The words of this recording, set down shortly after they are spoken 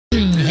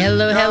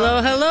Hello,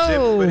 hello,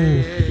 hello.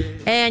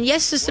 And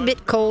yes, it's a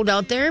bit cold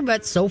out there,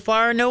 but so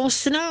far no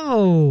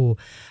snow.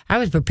 I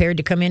was prepared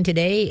to come in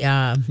today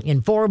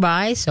in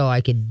 4x so I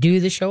could do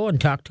the show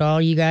and talk to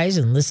all you guys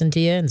and listen to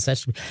you and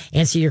such,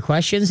 answer your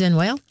questions. And,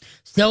 well,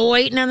 still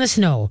waiting on the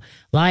snow.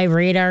 Live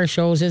radar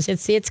shows us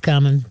it's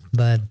coming.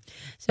 But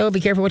so be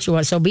careful what you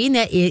want. So being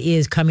that it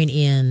is coming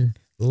in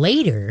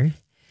later,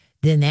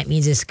 then that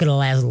means it's going to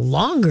last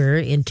longer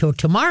until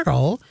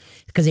tomorrow.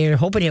 Because they were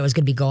hoping it was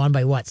going to be gone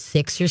by,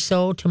 6 or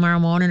so tomorrow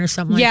morning or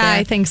something like that? Yeah,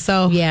 I think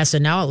so. Yeah, so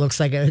now it looks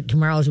like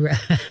tomorrow's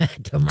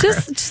tomorrow.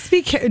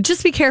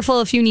 Just be careful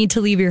if you need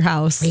to leave your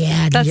house.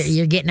 Yeah,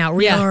 you're getting out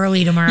real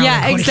early tomorrow.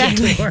 Yeah,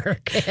 exactly. To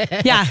work.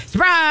 Yeah.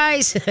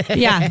 Surprise!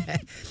 Yeah.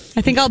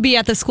 I think I'll be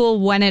at the school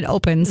when it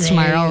opens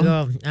tomorrow.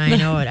 There you go. I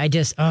know it.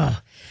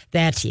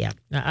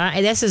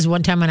 This is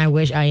one time when I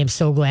wish, I am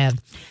so glad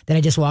that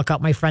I just walk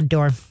out my front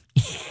door.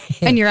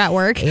 And you're at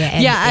work.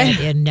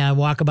 And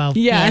walk about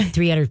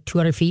 300,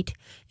 200 feet.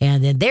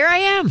 And then there I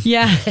am.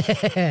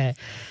 Yeah.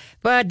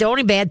 But the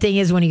only bad thing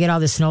is when you get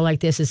all the snow like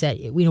this is that,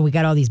 we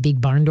got all these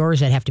big barn doors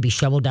that have to be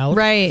shoveled out.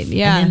 Right,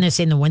 yeah. And then they're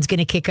saying the wind's going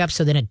to kick up,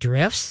 so then it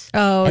drifts.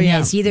 Oh, and yeah.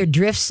 It's either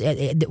drifts.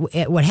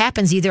 What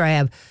happens, either I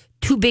have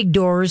two big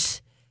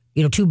doors,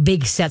 two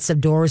big sets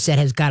of doors that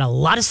has got a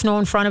lot of snow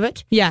in front of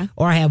it. Yeah.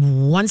 Or I have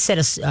one set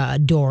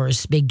of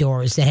doors, big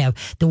doors, that have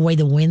the way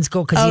the winds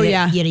go.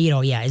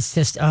 It's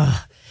just,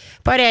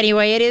 But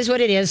anyway, it is what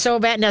it is. So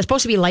bad. Now, it's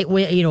supposed to be light,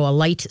 a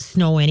light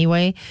snow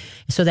anyway.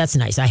 So that's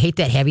nice. I hate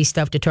that heavy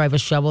stuff to drive a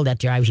shovel. That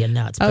drives you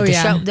nuts. But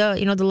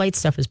the light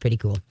stuff is pretty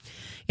cool.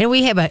 And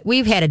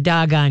we've had a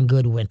doggone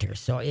good winter.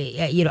 So,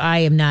 I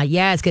am not,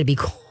 it's going to be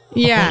cold.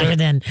 Yeah.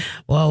 Than,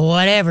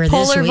 whatever.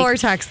 Polar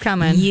vortex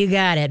coming. You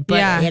got it.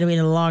 But it'll be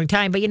a long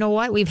time. But you know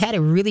what? We've had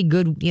a really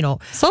good,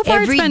 So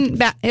far it's been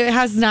bad. It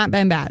has not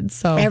been bad.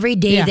 So every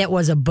day that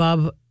was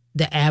above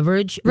the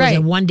average was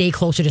one day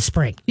closer to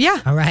spring. Yeah.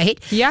 All right?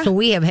 Yeah. So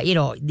we have,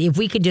 if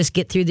we could just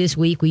get through this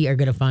week, we are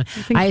going to find.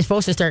 I was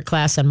supposed to start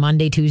class on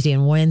Monday, Tuesday,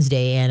 and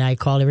Wednesday, and I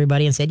called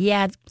everybody and said,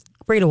 we're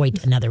going to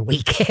wait another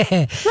week.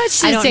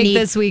 Let's just take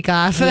this week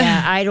off.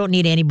 I don't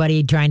need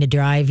anybody trying to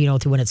drive, to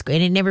when it's,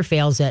 and it never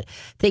fails that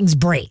things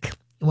break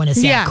when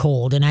it's that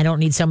cold. And I don't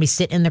need somebody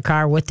sitting in the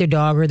car with their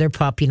dog or their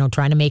pup,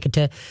 trying to make it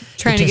to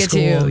get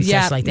school and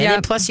stuff like that. Yeah.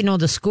 And plus,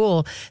 the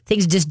school,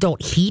 things just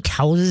don't heat.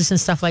 Houses and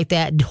stuff like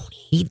that don't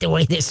heat the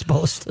way they're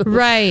supposed to.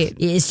 Right.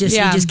 It's just,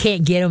 you just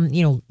can't get them,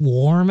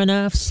 warm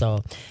enough.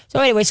 So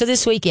anyway, so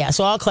this week,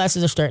 so all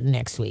classes are starting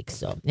next week.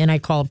 So, and I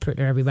called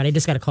everybody. I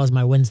just got to close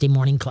my Wednesday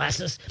morning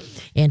classes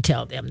and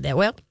tell them that,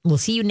 we'll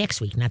see you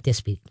next week, not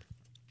this week.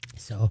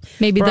 So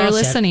maybe they're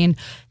listening.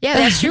 Yeah,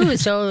 that's true.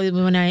 So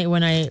when I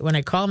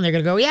call them, they're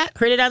gonna go,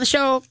 heard it on the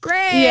show.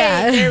 Great.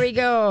 Yeah. There we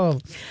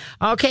go.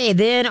 Okay,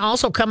 then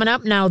also coming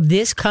up now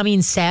this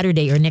coming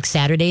Saturday or next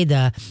Saturday,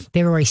 the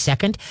February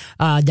 2nd,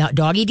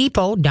 Doggy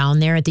Depot down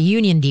there at the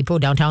Union Depot,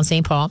 downtown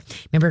St. Paul.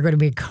 Remember, we're going to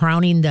be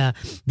crowning the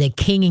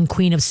king and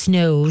queen of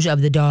snows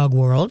of the dog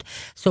world.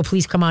 So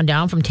please come on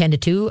down from 10 to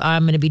 2.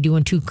 I'm going to be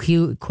doing 2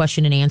 cute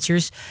question and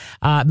answers.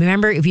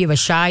 Remember, if you have a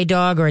shy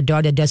dog or a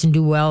dog that doesn't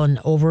do well and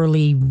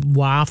overly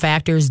wow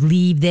factors,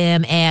 leave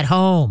them at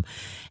home.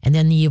 And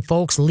then you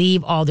folks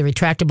leave all the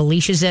retractable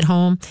leashes at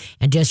home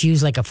and just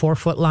use like a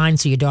 4-foot line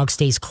so your dog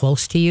stays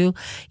close to you.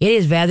 It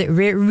is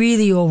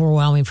really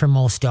overwhelming for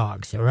most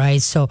dogs, all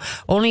right? So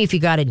only if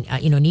you got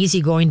an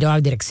easygoing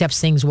dog that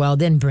accepts things well,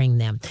 then bring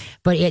them.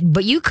 But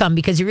you come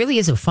because it really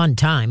is a fun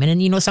time.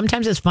 And then,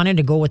 sometimes it's funner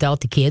to go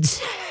without the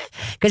kids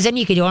because then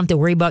you don't have to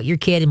worry about your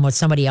kid and what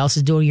somebody else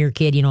is doing to your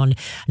kid, and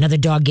another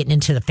dog getting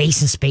into the face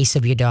and space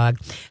of your dog.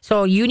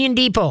 So Union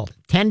Depot,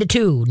 10 to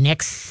 2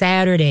 next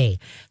Saturday.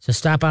 So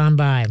stop on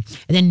by. And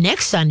then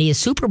next Sunday is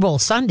Super Bowl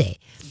Sunday.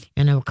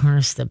 And of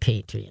course, the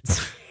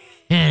Patriots.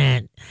 What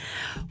a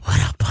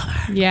bummer.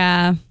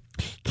 Yeah.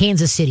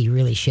 Kansas City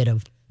really should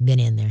have been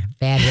in there.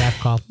 Bad ref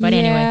call. But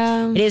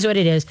anyway, it is what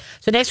it is.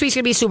 So next week's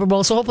going to be Super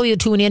Bowl. So hopefully you'll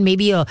tune in.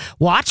 Maybe you'll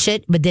watch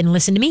it, but then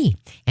listen to me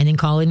and then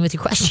call in with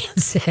your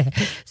questions.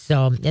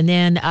 And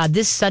then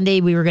this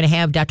Sunday we were going to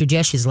have Dr.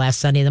 Jess, his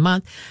last Sunday of the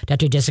month,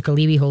 Dr. Jessica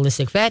Levy,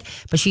 holistic vet.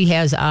 But she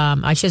has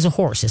a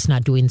horse that's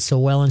not doing so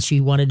well, and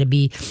she wanted to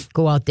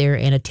go out there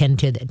and attend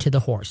to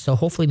the horse. So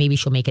hopefully maybe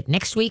she'll make it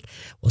next week.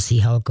 We'll see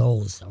how it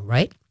goes. All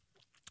right.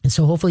 And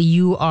so hopefully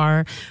you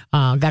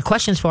got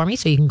questions for me,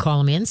 so you can call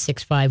them in,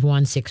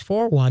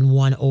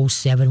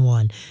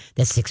 651-641-1071.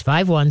 That's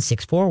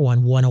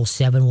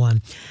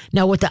 651-641-1071.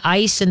 Now, with the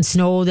ice and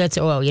snow,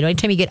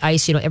 anytime you get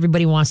ice,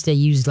 everybody wants to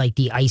use like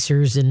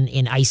de-icers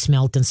and ice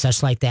melt and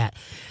such like that.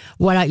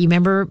 You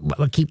remember,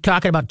 we'll keep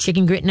talking about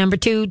chicken grit number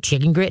 2.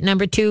 Chicken grit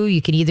number 2,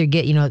 you can either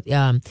get,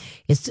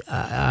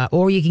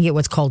 or you can get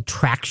what's called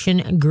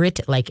traction grit,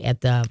 like at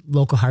the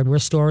local hardware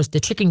stores. The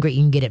chicken grit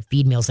you can get at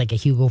feed mills, like a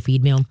Hugo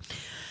feed mill.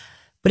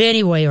 But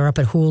anyway, or up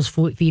at Hool's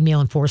feed mill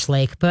in Forest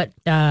Lake. But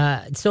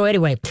now,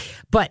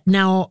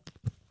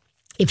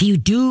 if you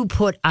do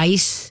put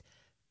ice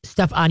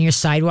stuff on your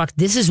sidewalk,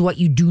 this is what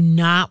you do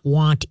not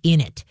want in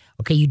it.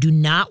 Okay, you do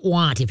not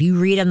want, if you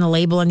read on the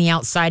label on the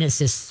outside, it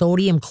says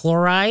sodium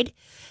chloride,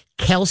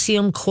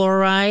 calcium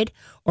chloride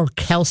or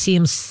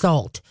calcium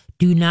salt.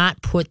 Do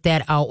not put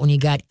that out when you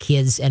got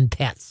kids and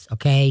pets,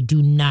 okay?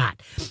 Do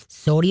not.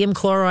 Sodium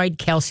chloride,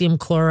 calcium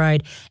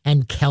chloride,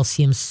 and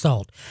calcium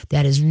salt.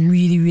 That is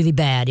really, really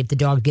bad if the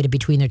dogs get it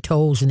between their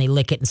toes and they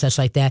lick it and such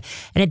like that.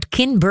 And it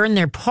can burn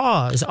their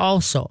paws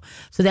also.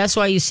 So that's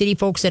why you city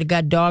folks that have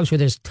got dogs where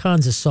there's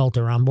tons of salt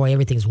around, boy,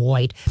 everything's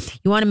white.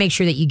 You want to make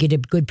sure that you get a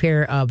good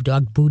pair of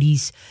dog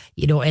booties,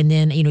 and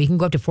then, you can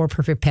go up to 4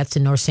 Perfect Pets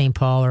in North St.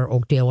 Paul or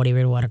Oakdale, whatever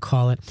you want to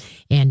call it.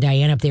 And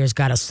Diane up there has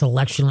got a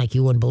selection like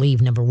you wouldn't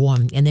believe, number one.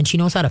 And then she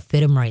knows how to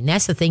fit them right. And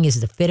that's the thing, is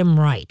to fit them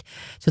right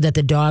so that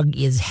the dog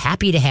is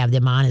happy to have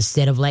them on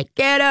instead of like,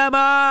 get them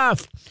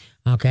off.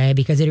 Okay,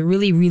 because it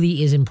really,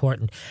 really is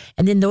important.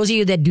 And then those of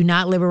you that do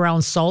not live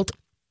around salt,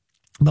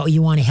 but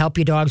you want to help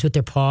your dogs with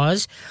their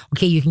paws,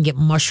 okay, you can get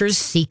Musher's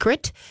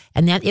Secret,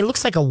 and that it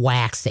looks like a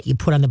wax that you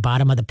put on the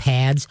bottom of the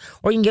pads,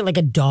 or you can get like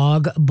a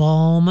dog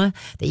balm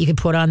that you can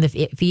put on the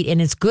feet,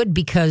 and it's good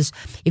because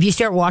if you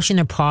start washing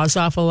their paws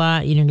off a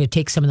lot, you're going to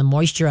take some of the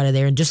moisture out of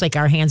there, and just like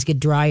our hands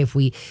get dry if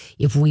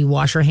we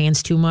wash our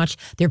hands too much,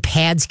 their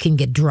pads can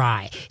get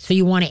dry. So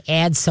you want to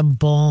add some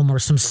balm or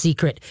some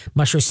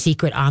Musher's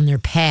Secret on their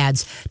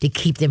pads to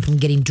keep them from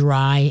getting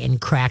dry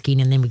and cracking,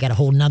 and then we got a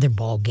whole nother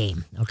ball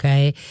game,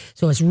 okay?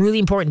 So it's really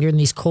important during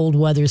these cold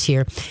weathers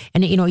here.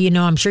 And,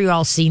 I'm sure you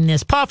all seen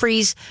this. Paw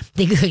freeze.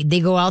 They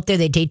go out there,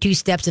 they take 2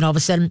 steps, and all of a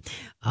sudden,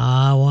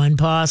 one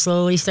paw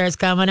slowly starts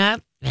coming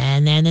up.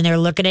 And then they're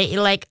looking at you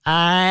like,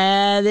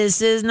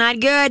 this is not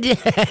good.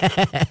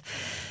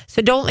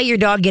 So don't let your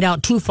dog get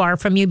out too far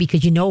from you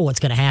because you know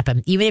what's going to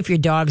happen. Even if your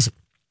dog's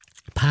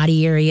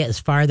potty area is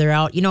farther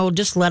out,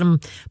 just let them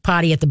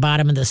potty at the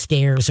bottom of the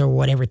stairs or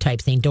whatever type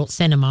thing. Don't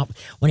send them out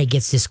when it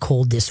gets this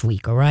cold this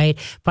week, all right?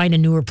 Find a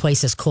newer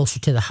place that's closer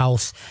to the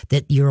house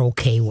that you're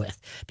okay with.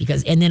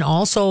 Because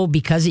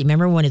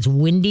remember when it's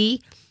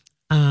windy,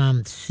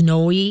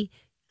 snowy,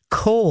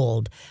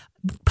 cold,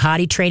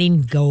 potty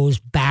training goes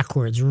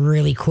backwards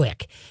really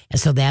quick. And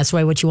so that's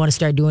why what you want to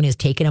start doing is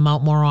taking them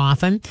out more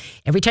often.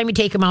 Every time you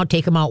take them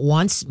out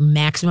once,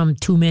 maximum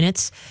 2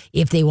 minutes.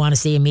 If they want to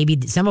say, and maybe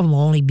some of them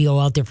will only go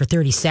out there for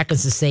 30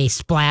 seconds to say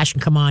splash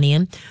and come on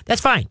in.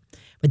 That's fine.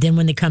 But then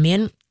when they come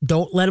in,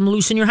 don't let them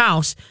loose in your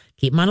house.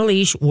 Keep them on a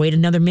leash. Wait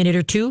another minute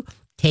or 2.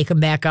 Take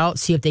them back out.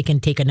 See if they can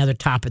take another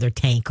top of their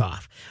tank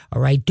off.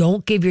 All right.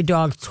 Don't give your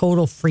dog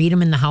total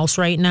freedom in the house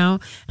right now,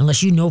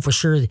 unless you know for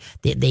sure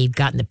that they've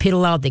gotten the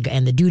piddle out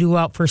and the doo-doo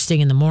out first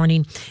thing in the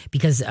morning.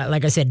 Because,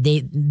 like I said,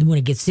 when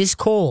it gets this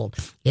cold,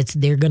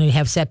 they're going to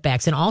have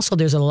setbacks. And also,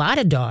 there's a lot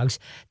of dogs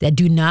that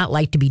do not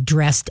like to be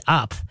dressed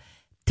up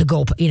to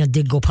go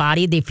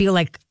potty. They feel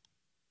like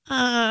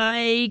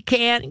I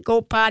can't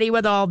go potty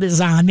with all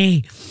this on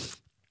me.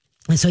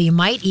 And so you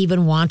might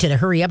even want to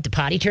hurry up the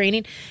potty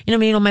training.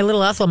 My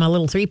little Ethel, my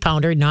little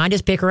 3-pounder, I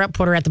just pick her up,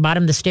 put her at the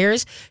bottom of the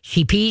stairs.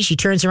 She pees, she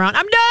turns around,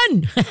 I'm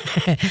done.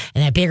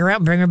 And I pick her up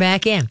and bring her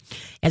back in.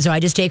 And so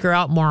I just take her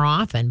out more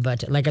often.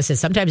 But like I said,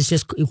 sometimes it's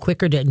just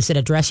quicker instead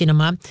of dressing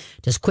them up,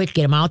 just quick,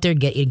 get them out there,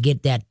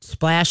 get that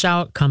splash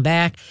out, come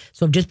back.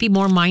 So just be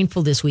more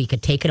mindful this week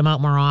of taking them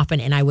out more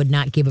often. And I would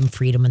not give them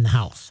freedom in the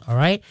house. All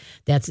right.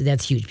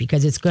 That's huge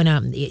because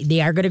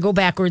they are going to go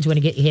backwards when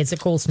it hits a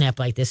cold snap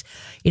like this.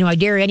 I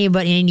dare any of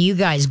you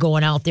guys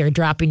going out there,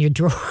 dropping your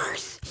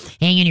drawers,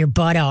 hanging your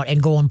butt out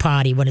and going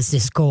potty when it's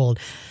this cold.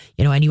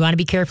 And you want to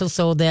be careful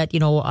so that,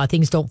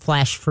 things don't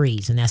flash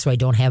freeze. And that's why I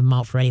don't have them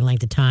out for any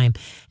length of time.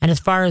 And as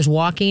far as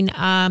walking,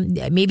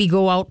 maybe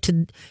go out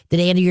to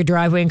the end of your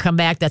driveway and come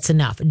back. That's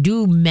enough.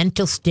 Do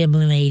mental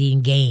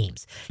stimulating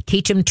games.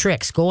 Teach them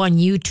tricks. Go on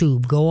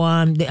YouTube. Go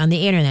on the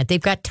internet.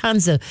 They've got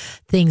tons of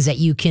things that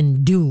you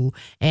can do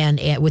and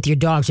with your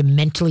dogs to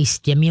mentally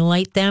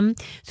stimulate them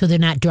so they're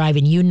not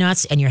driving you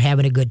nuts and you're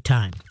having a good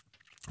time.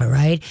 All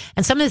right.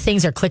 And some of the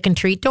things are click and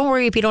treat. Don't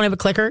worry if you don't have a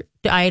clicker.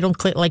 I don't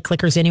like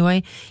clickers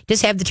anyway.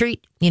 Just have the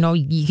treat. You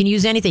can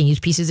use anything. Use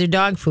pieces of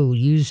dog food.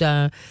 Use,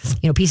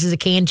 pieces of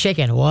canned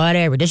chicken,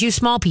 whatever. Just use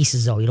small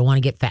pieces, though. You don't want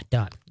to get fat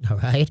dog. All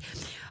right.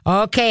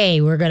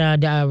 Okay. We're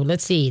going to,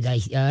 let's see.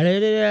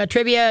 Trivia.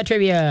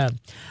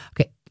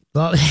 Okay.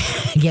 Well,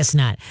 I guess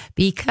not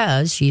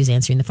because she's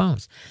answering the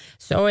phones.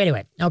 So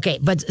anyway, okay,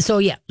 but so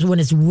yeah, when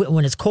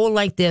it's cold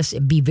like this,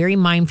 be very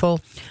mindful.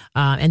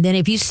 And then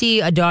if you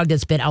see a dog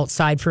that's been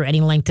outside for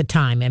any length of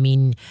time,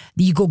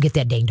 you go get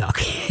that dang dog.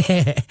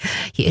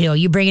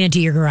 You bring it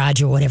into your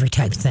garage or whatever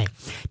type of thing.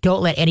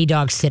 Don't let any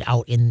dog sit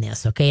out in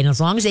this, okay? And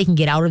as long as they can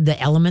get out of the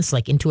elements,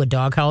 like into a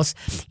doghouse,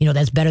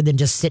 that's better than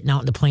just sitting out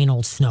in the plain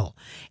old snow.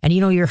 And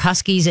your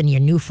Huskies and your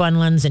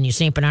Newfoundlands and your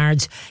St.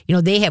 Bernards,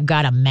 they have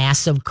got a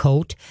massive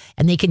coat,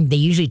 and they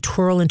usually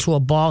twirl into a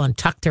ball and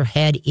tuck their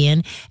head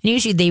in. And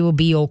usually they will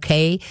be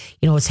okay.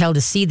 It's hell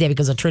to see that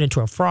because they'll turn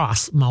into a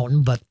frost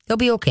mountain, but they'll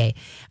be okay.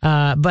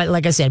 But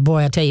like I said,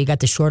 boy, I'll tell you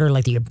got the shorter,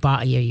 like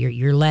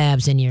your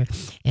labs and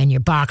your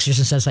boxers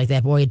and stuff like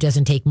that. Boy, it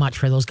doesn't take much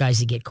for those guys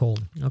to get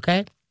cold.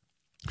 Okay.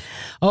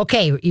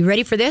 Okay. You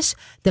ready for this?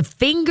 The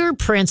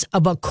fingerprints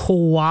of a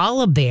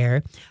koala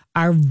bear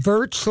are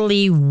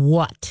virtually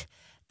what?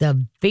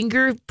 the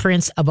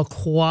fingerprints of a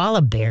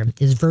koala bear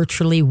is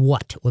virtually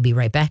what? We'll be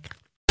right back.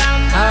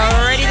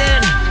 Alrighty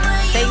then.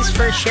 Thanks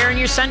for sharing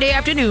your Sunday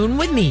afternoon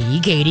with me,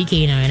 Katie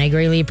K9. I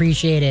greatly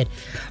appreciate it.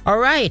 All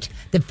right.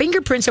 The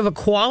fingerprints of a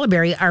koala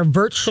bear are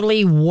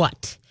virtually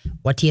what?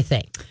 What do you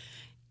think?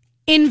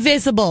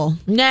 Invisible.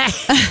 Nah.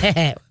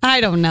 I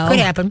don't know. Could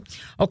happen.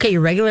 Okay,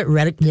 you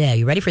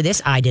ready for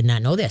this? I did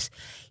not know this.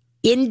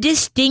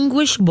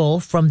 Indistinguishable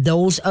from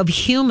those of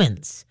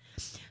humans.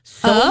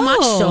 So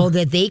much so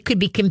that they could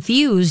be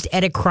confused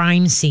at a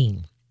crime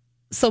scene.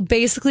 So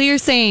basically you're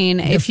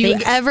saying if you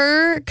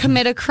ever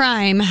commit a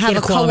crime, have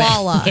a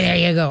koala. There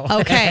you go.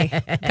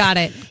 Okay. Got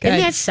it. Good.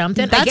 Isn't that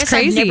something? That's I guess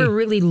crazy. I've never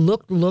really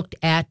looked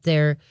at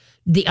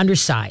the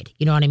underside.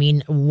 You know what I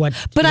mean?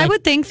 But I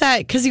would think that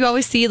because you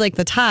always see like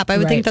the top, I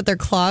would think that their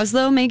claws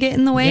though may get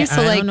in the way. Yeah,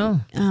 so I like, don't know.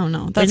 I don't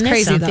know. That's Isn't that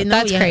crazy. something,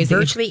 That's though? crazy.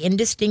 Virtually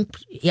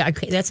indistinct. Yeah,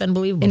 okay, that's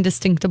unbelievable.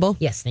 Indistinctable.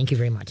 Yes, thank you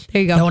very much.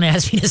 There you go. Don't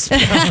ask me to spell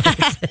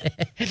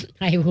it.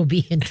 I will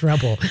be in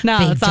trouble. No,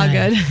 big it's all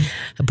time. good.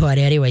 But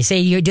anyway, say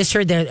you just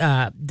heard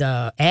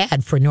the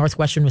ad for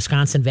Northwestern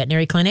Wisconsin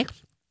Veterinary Clinic.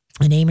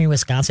 And Amy,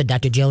 Wisconsin,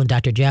 Dr. Jill and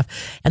Dr.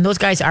 Jeff. And those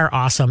guys are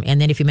awesome.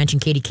 And then if you mention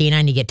Katie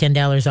K9, you get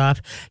 $10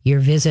 off your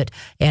visit.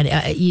 And,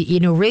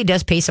 it really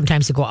does pay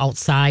sometimes to go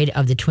outside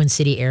of the Twin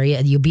City area.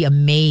 And you'll be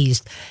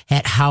amazed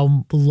at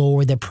how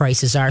lower the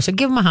prices are. So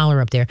give them a holler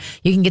up there.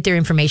 You can get their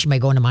information by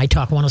going to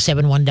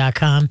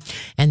mytalk1071.com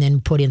and then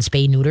put in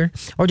spay neuter.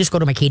 Or just go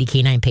to my Katie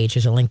K9 page.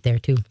 There's a link there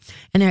too.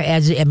 And there,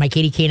 at my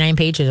Katie K9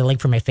 page, there's a link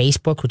for my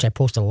Facebook, which I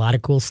post a lot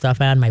of cool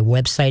stuff on. My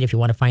website, if you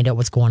want to find out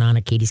what's going on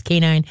at Katie's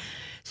K9.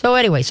 So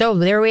anyway,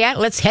 there we at.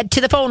 Let's head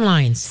to the phone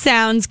lines.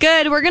 Sounds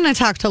good. We're going to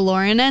talk to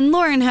Lauren, and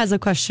Lauren has a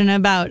question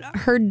about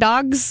her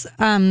dog's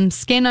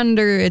skin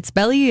under its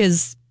belly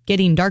is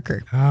getting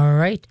darker. All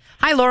right.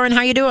 Hi, Lauren.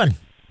 How you doing?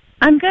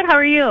 I'm good. How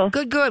are you?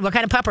 Good. What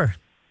kind of pupper?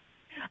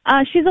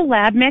 She's a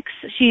lab mix.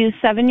 She's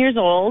 7 years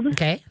old.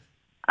 Okay.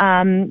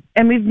 And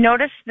we've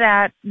noticed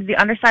that the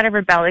underside of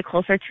her belly,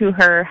 closer to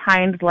her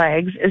hind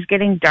legs, is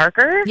getting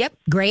darker. Yep.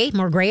 Gray,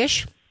 more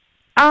grayish?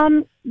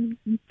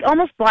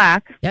 Almost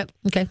black. Yep.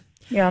 Okay.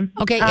 Yeah.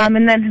 Okay.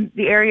 And then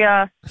the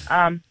area,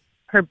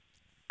 her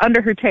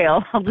under her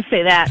tail, I'll just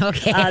say that.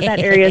 Okay. That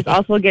area is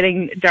also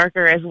getting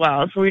darker as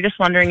well. So we're just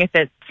wondering if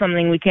it's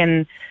something we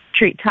can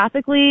treat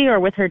topically or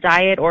with her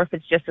diet, or if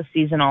it's just a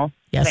seasonal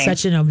thing.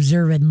 Such an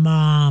observant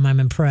mom. I'm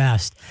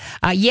impressed.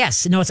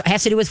 Yes. No, it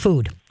has to do with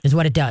food is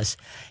what it does.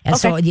 And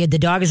so the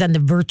dog is on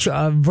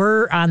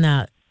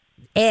the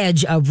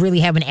edge of really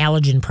having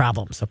allergen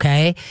problems,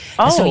 okay?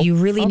 And so you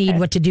really need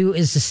what to do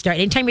is to start,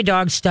 anytime your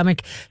dog's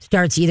stomach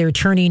starts either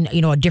turning,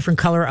 a different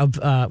color of,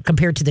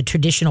 compared to the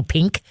traditional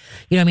pink,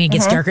 it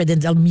gets darker,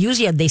 then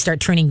usually they start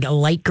turning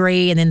light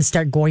gray and then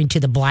start going to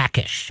the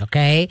blackish,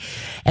 okay?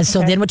 And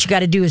so then what you got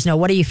to do is know,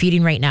 what are you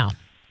feeding right now?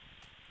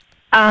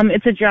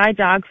 It's a dry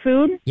dog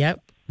food.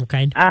 Yep. What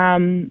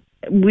kind?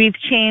 We've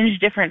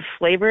changed different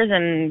flavors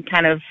and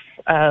kind of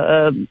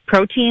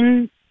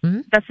protein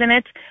that's in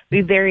it.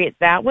 We vary it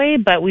that way,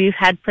 but we've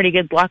had pretty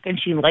good luck and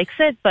she likes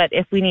it. But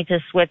if we need to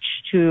switch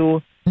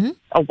to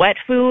a wet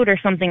food or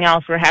something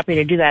else, we're happy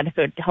to do that if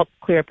it would help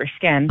clear up her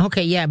skin.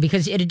 Okay, yeah,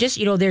 because it just,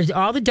 there's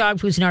all the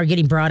dog foods now are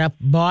getting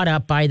bought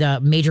up by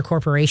the major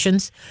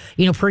corporations.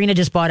 Purina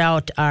just bought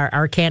out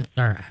Arcadia.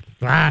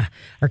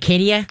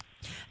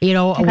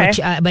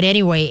 But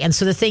anyway, and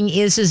so the thing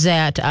is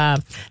that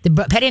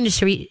the pet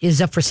industry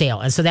is up for sale,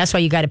 and so that's why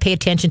you got to pay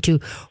attention to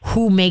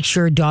who makes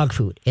your dog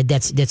food.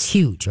 That's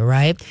huge, all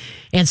right.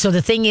 And so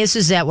the thing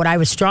is that what I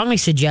would strongly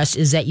suggest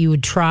is that you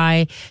would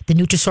try the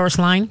Nutrisource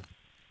line.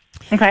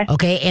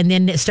 Okay. And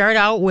then start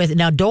out with,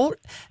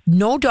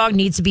 no dog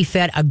needs to be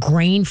fed a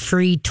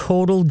grain-free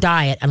total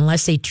diet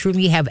unless they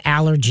truly have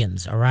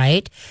allergens. All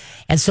right.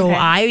 And so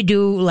I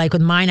do, like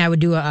with mine, I would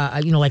do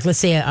let's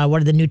say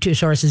one of the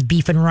Nutrisources,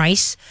 beef and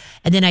rice.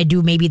 And then I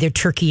do maybe their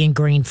turkey and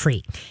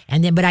grain-free.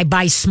 But I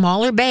buy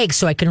smaller bags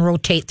so I can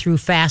rotate through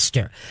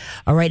faster.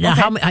 All right.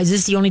 Now, is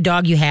this the only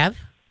dog you have?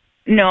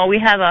 No, we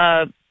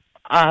have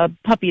a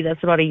puppy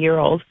that's about a year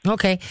old.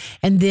 Okay.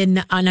 And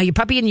then now your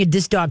puppy and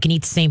this dog can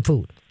eat the same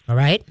food. All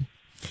right.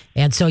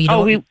 And so,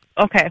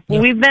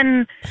 we've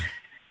been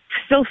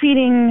still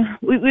feeding,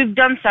 we've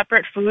done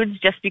separate foods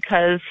just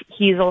because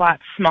he's a lot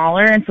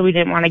smaller. And so we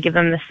didn't want to give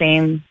him the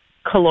same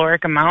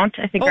caloric amount.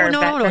 I think.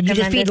 No. You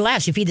just feed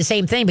less. You feed the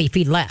same thing, but you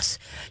feed less.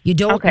 You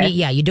don't.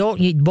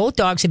 Both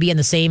dogs should be in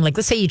the same. Like,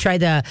 let's say you try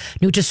the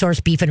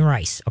Nutrisource beef and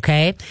rice.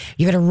 Okay,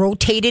 you're going to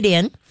rotate it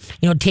in.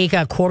 Take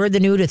a quarter of the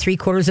new to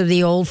 3/4 of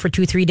the old for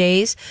 2-3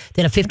 days,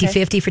 then a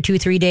 50-50 for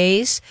 2-3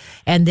 days,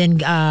 and then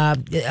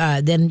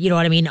you know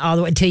what I mean, all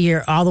the way until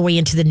you're all the way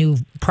into the new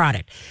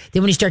product.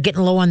 Then when you start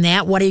getting low on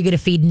that, what are you going to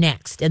feed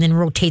next? And then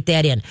rotate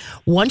that in.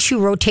 Once you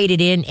rotate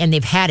it in and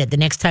they've had it, the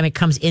next time it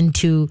comes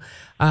into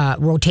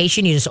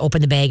rotation, you just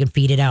open the bag and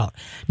feed it out.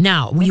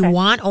 Now,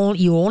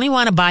 you only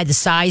want to buy the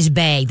size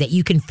bag that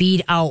you can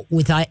feed out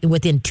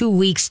within 2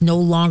 weeks, no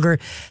longer.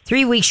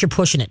 3 weeks, you're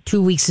pushing it.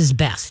 2 weeks is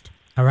best.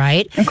 All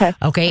right?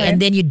 Okay. And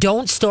then you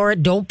don't store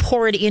it, don't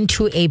pour it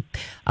into a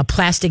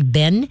plastic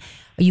bin.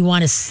 you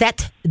want to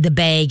set the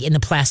bag in the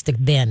plastic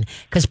bin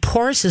because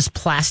porous is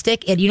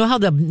plastic. And you know how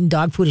the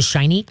dog food is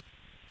shiny?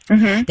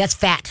 Mm-hmm. That's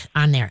fat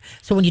on there.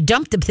 So when you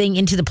dump the thing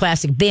into the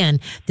plastic bin,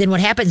 then what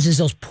happens is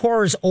those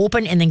pores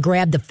open and then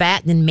grab the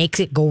fat and then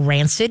makes it go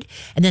rancid.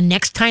 And then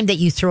next time that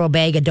you throw a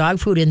bag of dog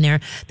food in there,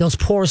 those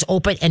pores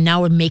open and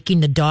now we're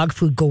making the dog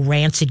food go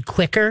rancid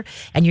quicker.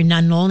 And you're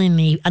not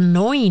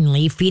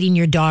unknowingly feeding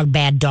your dog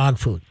bad dog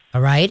food. All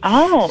right.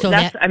 Oh, so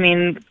I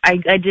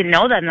didn't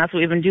know that, and that's what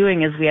we've been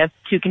doing is we have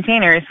 2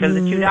 containers for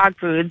the 2 dog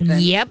foods.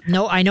 Yep.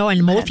 No, I know,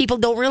 and most people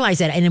don't realize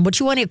that. And what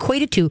you want to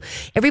equate it to,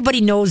 everybody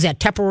knows that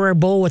Tupperware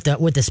bowl with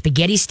the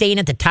spaghetti stain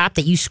at the top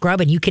that you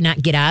scrub and you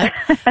cannot get out.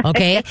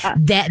 Okay.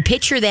 That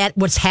picture that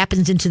what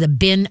happens into the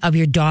bin of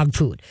your dog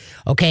food.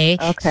 Okay.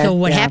 So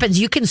what happens?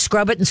 You can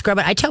scrub it and scrub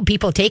it. I tell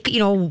people take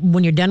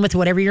when you're done with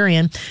whatever you're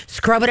in,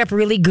 scrub it up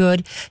really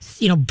good.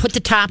 Put the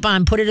top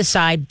on, put it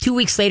aside. 2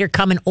 weeks later,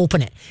 come and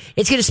open it.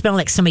 It's gonna smell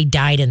like somebody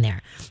died in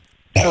there.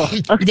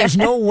 There's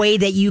no way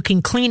that you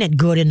can clean it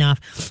good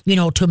enough,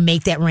 to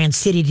make that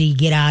rancidity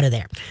get out of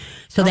there.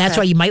 So that's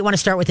why you might want to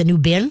start with a new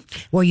bin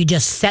where you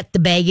just set the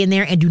bag in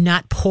there and do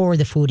not pour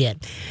the food in.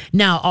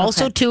 Now,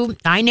 also too,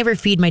 I never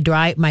feed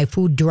my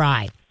food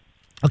dry.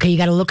 Okay, you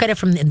got to look at it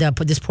from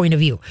this point of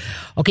view.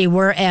 Okay,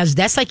 whereas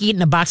that's like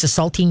eating a box of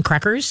saltine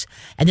crackers,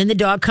 and then the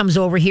dog comes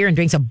over here and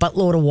drinks a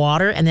buttload of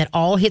water, and that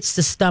all hits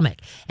the stomach.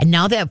 And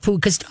now that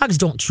food, because dogs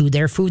don't chew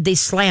their food, they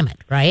slam it,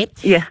 right?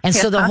 Yeah. And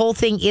so the whole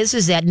thing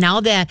is that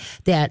now that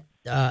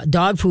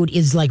dog food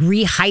is like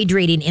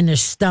rehydrating in their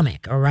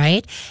stomach, all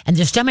right? And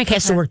their stomach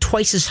has to work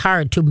twice as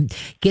hard to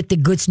get the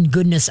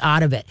goodness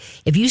out of it.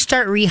 If you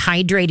start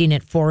rehydrating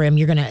it for him,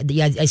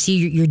 I see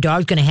your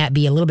dog's going to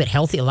be a little bit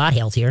healthy, a lot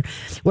healthier.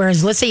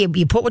 Whereas let's say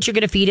you put what you're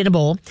going to feed in a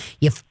bowl,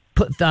 you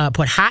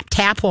put hot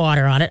tap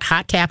water on it,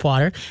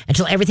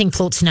 until everything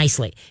floats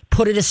nicely.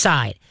 Put it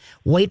aside.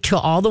 Wait till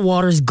all the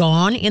water's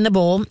gone in the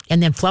bowl,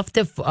 and then fluff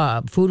the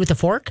food with a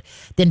fork.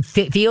 Then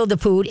feel the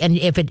food, and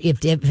if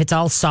it's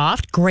all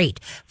soft, great.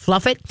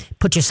 Fluff it.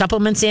 Put your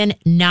supplements in.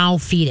 Now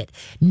feed it.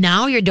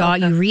 Now your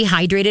dog, you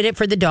rehydrated it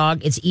for the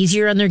dog. It's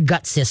easier on their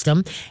gut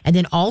system. And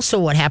then also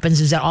what happens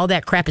is that all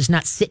that crap is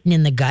not sitting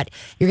in the gut.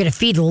 You're going to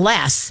feed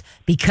less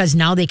because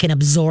now they can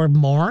absorb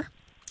more.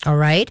 All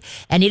right.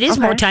 And it is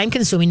more time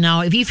consuming.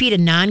 Now, if you feed a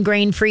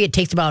non-grain free, it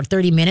takes about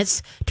 30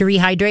 minutes to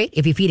rehydrate.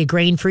 If you feed a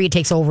grain free, it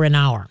takes over an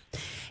hour.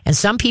 And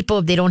some people,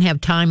 if they don't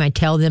have time, I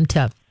tell them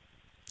to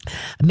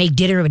make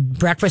dinner with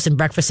breakfast and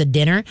breakfast at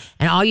dinner.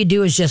 And all you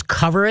do is just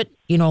cover it,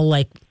 with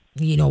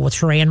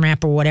saran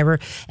wrap or whatever,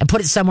 and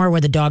put it somewhere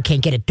where the dog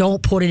can't get it.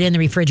 Don't put it in the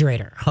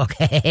refrigerator.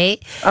 Okay.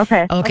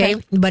 Okay.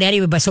 But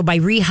anyway, so by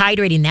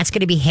rehydrating, that's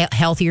going to be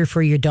healthier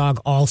for your dog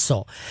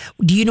also.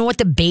 Do you know what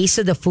the base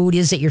of the food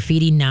is that you're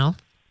feeding now?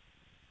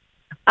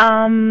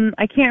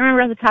 I can't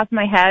remember off the top of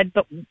my head,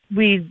 but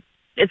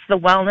it's the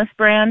Wellness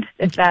brand,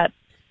 if that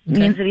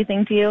means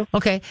anything to you.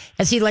 Okay.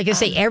 And see, like I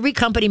say, every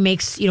company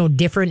makes,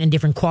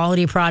 different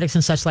quality of products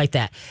and such like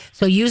that.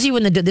 So usually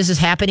when this is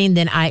happening,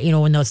 then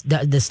when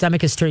the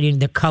stomach is turning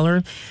the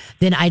color,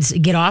 then I'd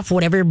get off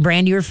whatever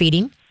brand you're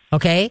feeding,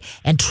 okay,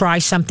 and try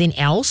something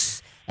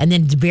else. And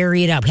then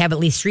vary it up. Have at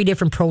least 3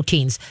 different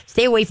proteins.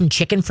 Stay away from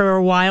chicken for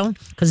a while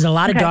because a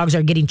lot of dogs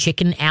are getting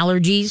chicken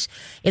allergies.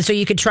 And so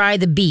you could try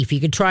the beef. You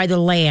could try the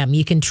lamb.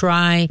 You can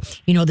try,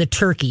 the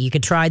turkey. You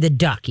could try the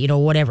duck,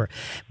 whatever.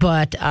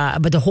 But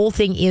the whole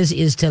thing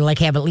is to like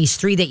have at least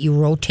 3 that you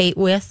rotate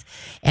with.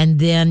 And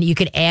then you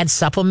could add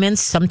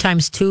supplements.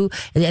 Sometimes too,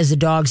 as the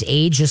dogs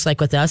age, just like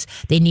with us,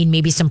 they need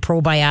maybe some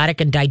probiotic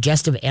and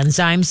digestive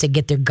enzymes to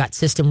get their gut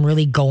system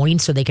really going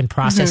so they can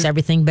process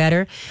everything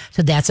better.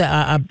 So that's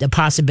a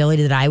possibility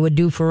that I would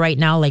do for right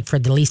now, like for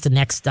at least the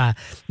next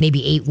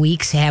maybe 8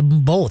 weeks, have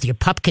both. Your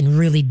pup can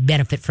really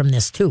benefit from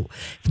this too,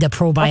 the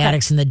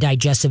probiotics and the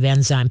digestive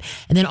enzyme.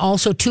 And then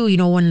also too,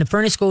 when the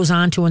furnace goes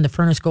on to when the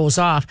furnace goes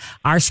off,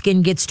 our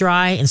skin gets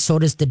dry and so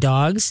does the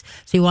dogs.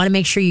 So you want to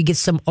make sure you get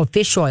some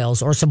fish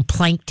oils or some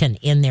plankton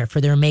in there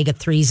for their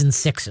omega-3s and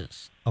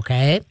 6s.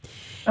 Okay.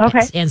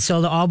 And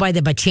so all by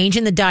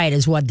changing the diet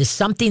is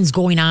something's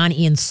going on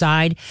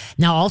inside.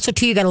 Now also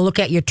too, you got to look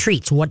at your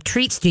treats. What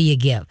treats do you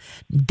give?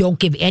 Don't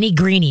give any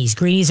greenies.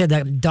 Greenies are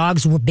the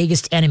dog's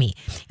biggest enemy.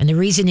 And the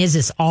reason is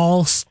it's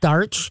all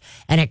starch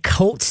and it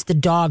coats the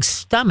dog's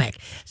stomach.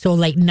 So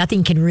like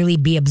nothing can really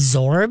be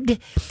absorbed.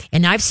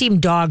 And I've seen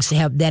dogs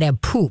that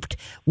have pooped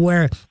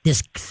where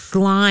this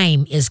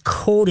slime is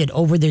coated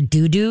over their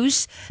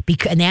doo-doos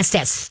and that's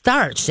that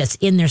starch that's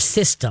in their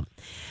system.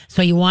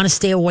 So you want to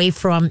stay away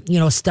from,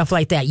 stuff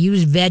like that.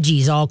 Use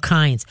veggies, all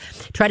kinds.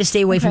 Try to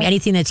stay away from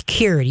anything that's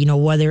cured,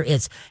 whether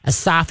it's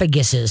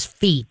esophaguses,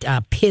 feet,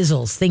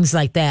 pizzles, things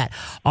like that.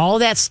 All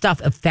that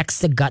stuff affects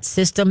the gut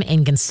system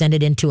and can send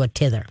it into a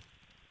tither.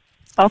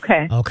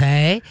 Okay.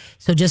 Okay.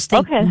 So just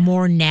think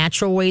more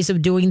natural ways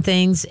of doing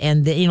things.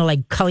 And,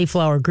 like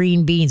cauliflower,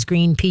 green beans,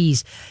 green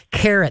peas,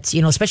 carrots,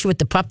 especially with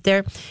the pup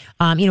there.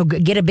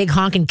 Get a big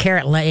honking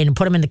carrot and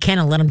put them in the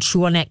kennel and let them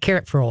chew on that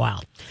carrot for a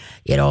while.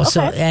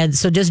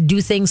 So just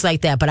do things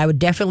like that. But I would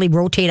definitely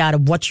rotate out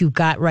of what you've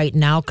got right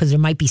now because there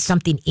might be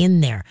something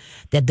in there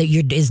that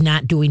is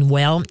not doing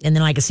well. And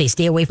then, like I say,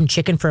 stay away from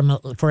chicken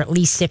for at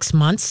least 6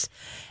 months.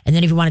 And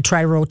then if you want to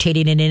try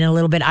rotating it in a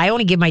little bit, I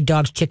only give my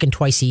dogs chicken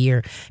twice a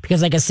year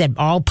because, like I said,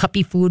 all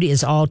puppy food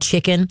is all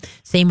chicken.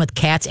 Same with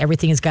cats.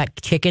 Everything has got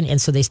chicken.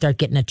 And so they start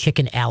getting a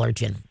chicken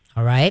allergen.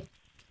 All right?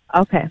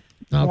 Okay.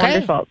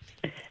 Wonderful.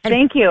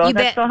 Thank you.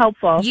 That's so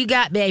helpful. You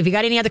got, if you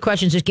got any other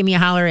questions, just give me a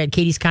holler at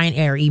Katie's Kind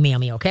or email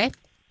me, okay?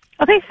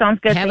 Okay, sounds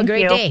good. Have a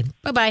great day.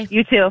 Bye-bye.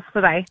 You too.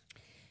 Bye-bye.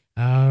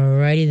 All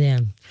righty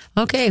then.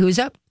 Okay, who's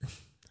up?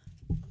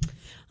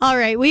 All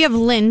right, we have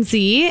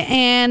Lindsay,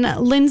 and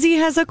Lindsay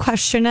has a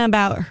question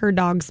about her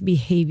dog's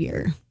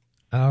behavior.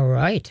 All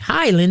right.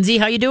 Hi, Lindsay.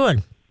 How you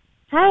doing?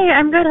 Hi,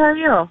 I'm good. How are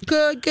you?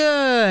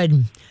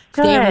 Good.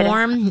 Staying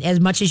warm as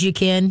much as you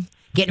can.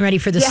 Getting ready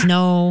for the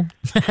snow.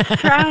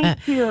 trying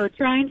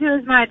to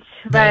as much,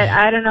 but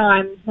I don't know.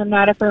 I'm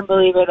not a firm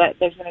believer that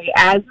there's going to be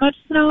as much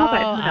snow. Oh,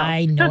 but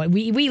I know.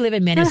 We live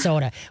in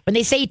Minnesota. When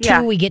they say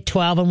 2, we get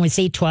 12, and when we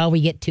say 12,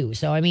 we get 2.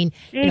 So I mean,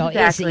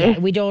 exactly.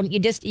 we don't. You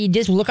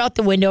just look out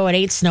the window. It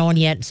ain't snowing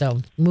yet, so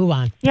move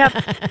on.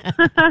 Yep.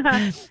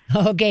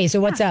 Okay,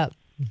 so what's up?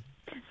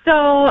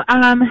 So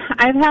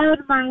I've had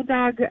my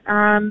dog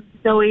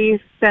Zoe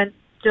since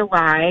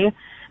July.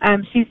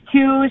 She's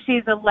 2.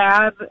 She's a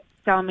lab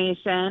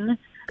Dalmatian.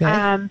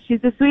 Okay.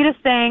 She's the sweetest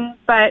thing,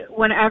 but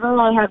whenever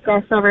I have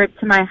guests over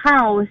to my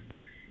house,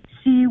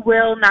 she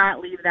will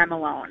not leave them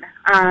alone.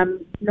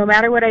 No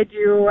matter what I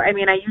do, I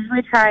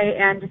usually try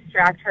and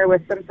distract her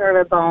with some sort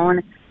of a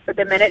bone, but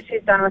the minute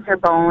she's done with her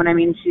bone,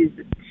 she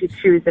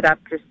chews it up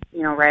just,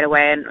 right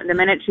away. And the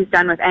minute she's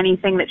done with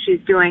anything that she's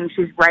doing,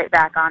 she's right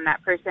back on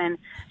that person.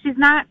 She's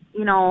not,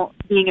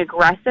 being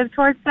aggressive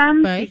towards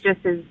them. Right. She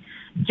just is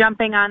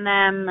jumping on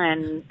them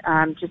and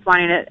just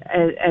wanting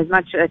as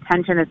much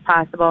attention as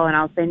possible, and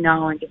I'll say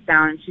no and get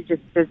down, and she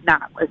just does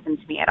not listen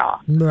to me at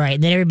all. Right,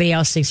 and then everybody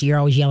else thinks you're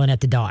always yelling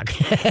at the dog.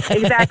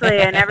 Exactly,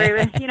 and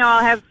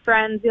I'll have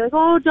friends be like,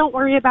 "Oh, don't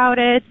worry about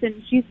it,"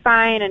 and she's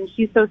fine, and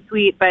she's so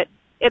sweet, but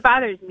it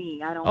bothers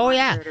me. I don't want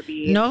her to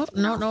be... No.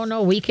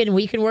 We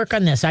can work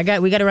on this.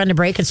 We got to run the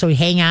break, and so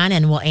hang on,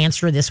 and we'll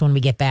answer this when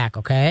we get back,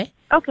 okay?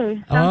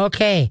 Okay.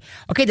 Okay.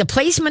 The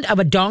placement of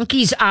a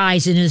donkey's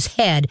eyes in his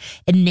head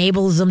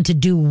enables them to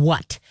do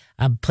what?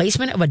 A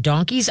placement of a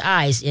donkey's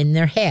eyes in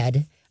their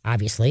head,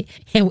 obviously,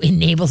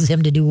 enables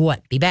them to do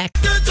what? Be back.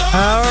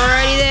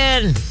 Alrighty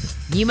then.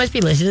 You must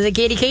be listening to the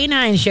Katie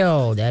K9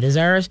 show. That is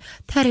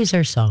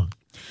our song.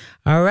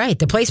 All right.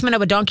 The placement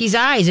of a donkey's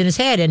eyes in his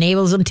head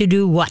enables them to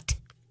do what?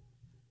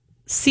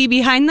 See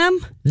behind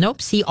them?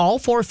 Nope. See all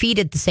 4 feet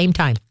at the same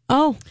time.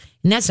 Oh.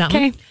 Isn't that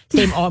something?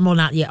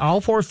 Okay.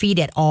 All 4 feet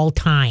at all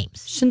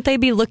times. Shouldn't they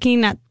be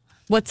looking at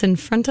what's in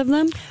front of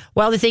them?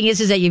 Well, the thing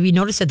is that if you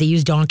notice that they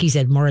use donkeys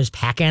more as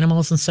pack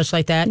animals and such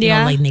like that.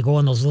 Yeah. Like they go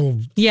on those little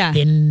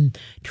thin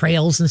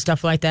trails and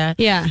stuff like that.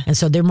 Yeah. And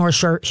so they're more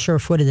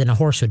sure-footed than a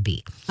horse would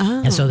be.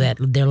 Oh. And so that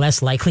they're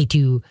less likely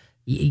to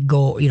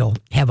go,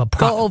 have a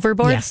problem. Go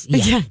overboard? Yes.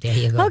 Yeah. There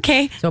you go.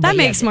 Okay. That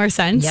makes more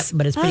sense. Yep.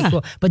 But it's pretty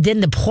cool. But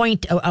then the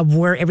point of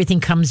where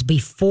everything comes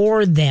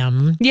before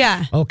them.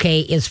 Yeah. Okay.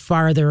 Is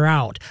farther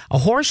out. A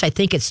horse, I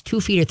think it's 2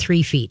 feet or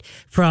 3 feet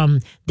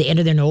from the end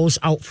of their nose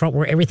out front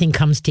where everything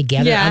comes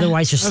together. Yeah.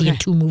 Otherwise, you're seeing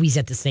 2 movies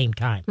at the same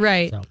time.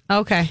 Right. So.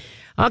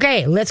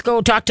 Okay. Let's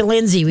go talk to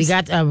Lindsay. We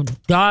got a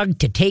dog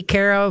to take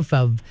care of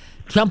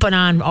jumping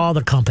on all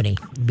the company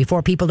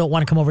before people don't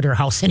want to come over to her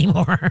house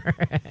anymore.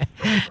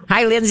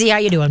 Hi, Lindsay. How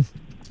you doing?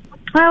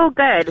 Oh,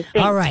 good. Thanks.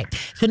 All right.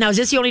 So now, is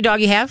this the only dog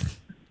you have?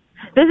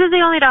 This is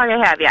the only dog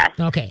I have, yes.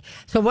 Okay.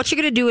 So what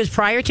you're going to do is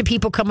prior to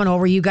people coming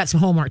over, you got some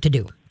homework to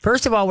do.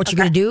 First of all, what you're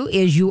going to do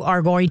is you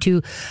are going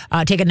to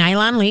take a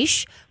nylon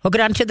leash, hook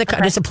it onto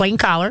just a plain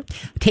collar,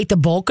 take the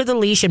bulk of the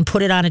leash and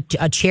put it on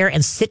a chair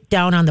and sit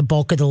down on the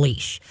bulk of the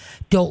leash.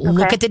 Don't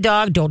look at the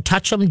dog. Don't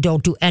touch them.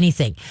 Don't do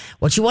anything.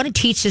 What you want to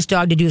teach this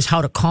dog to do is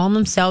how to calm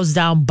themselves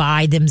down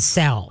by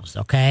themselves,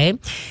 okay?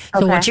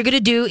 So what you're going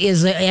to do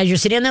is as you're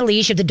sitting on the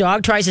leash, if the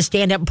dog tries to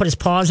stand up and put his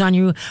paws on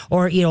you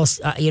or,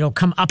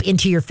 come up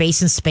into your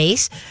face in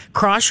space,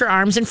 cross your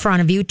arms in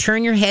front of you,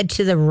 turn your head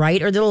to the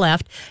right or the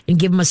left, and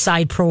give him a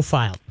side profile.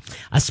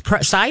 A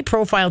side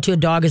profile to a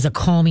dog is a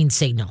calming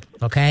signal,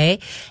 okay?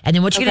 And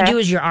then what you're going to do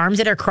is your arms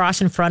that are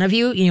crossed in front of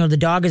you, the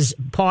dog's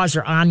paws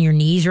are on your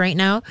knees right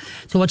now.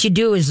 So what you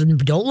do is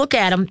don't look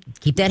at him.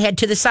 Keep that head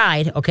to the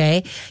side,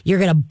 okay? You're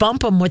going to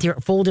bump him with your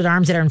folded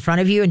arms that are in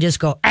front of you and just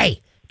go,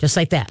 hey, just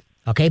like that.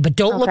 Okay, but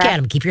don't look at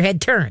him. Keep your head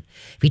turned.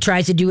 If he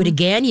tries to do it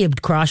again, you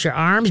cross your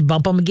arms,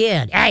 bump him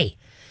again. Hey.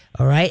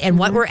 All right. And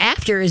what we're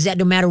after is that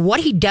no matter what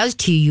he does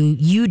to you,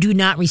 you do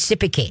not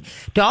reciprocate.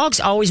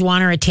 Dogs always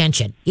want our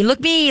attention. You look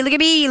at me, look at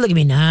me, look at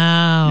me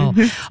now.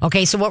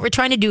 Okay. So what we're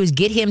trying to do is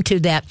get him to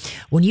that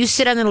when you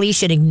sit on the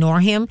leash and ignore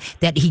him,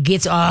 that he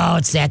gets, oh,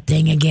 it's that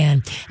thing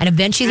again. And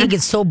eventually he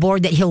gets so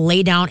bored that he'll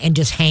lay down and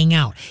just hang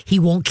out. He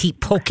won't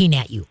keep poking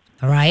at you.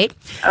 All right.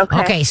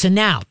 Okay. So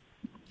now,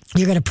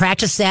 you're going to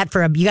practice that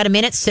you got a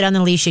minute, sit on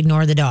the leash,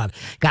 ignore the dog.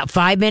 Got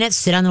 5 minutes,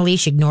 sit on the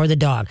leash, ignore the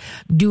dog.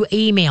 Do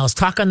emails,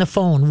 talk on the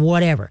phone,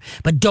 whatever.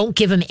 But don't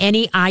give him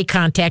any eye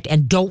contact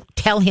and don't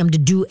tell him to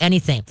do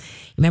anything.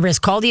 Remember, it's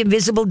called the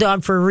invisible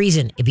dog for a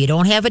reason. If you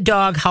don't have a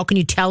dog, how can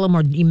you tell him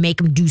or you make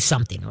him do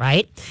something,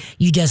 right?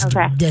 You just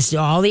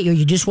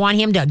you just want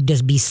him to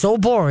just be so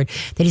bored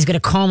that he's going to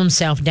calm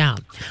himself down.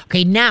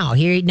 Okay, now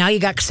you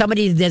got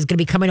somebody that's going to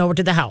be coming over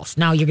to the house.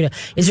 Now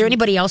is there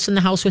anybody else in the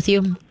house with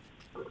you?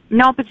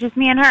 Nope, it's just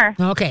me and her.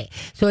 Okay.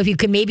 So if you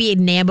could maybe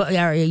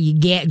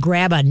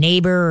grab a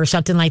neighbor or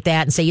something like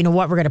that and say, you know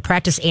what, we're going to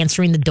practice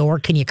answering the door.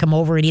 Can you come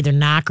over and either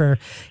knock or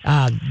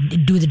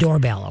do the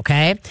doorbell,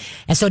 okay?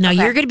 And so now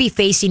you're going to be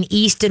facing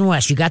east and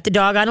west. You got the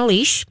dog on a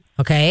leash,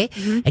 okay?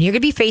 And you're going to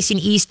be facing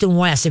east and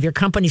west. If your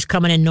company's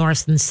coming in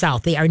north and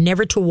south, they are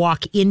never to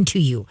walk into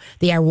you.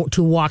 They are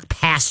to walk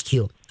past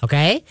you.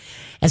 Okay.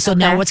 And so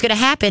now what's going to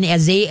happen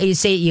as you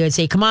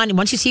say, come on.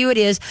 Once you see who it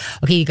is,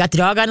 okay, you got the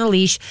dog on a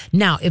leash.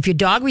 Now, if your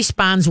dog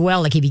responds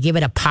well, like if you give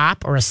it a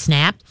pop or a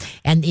snap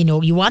and,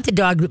 you want the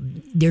dog,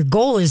 their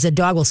goal is the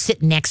dog will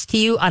sit next to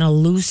you on a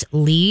loose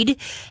lead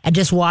and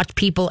just watch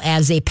people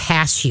as they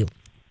pass you.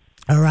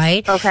 All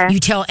right. Okay. You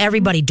tell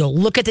everybody, don't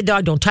look at the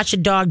dog, don't touch the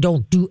dog,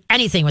 don't do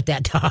anything with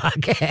that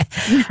dog.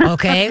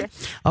 Okay.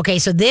 Okay.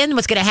 So then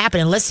what's going to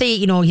happen? And let's say,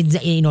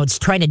 it's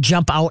trying to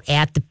jump out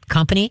at the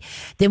company.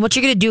 Then what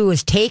you're going to do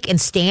is take and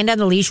stand on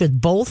the leash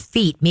with both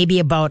feet, maybe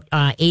about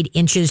 8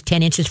 inches,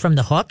 10 inches from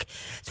the hook.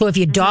 So if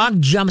your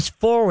dog jumps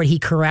forward, he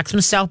corrects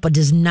himself, but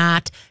does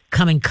not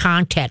come in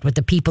contact with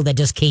the people that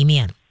just came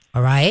in.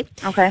 All right.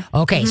 Okay.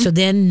 Okay. So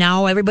then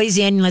now everybody's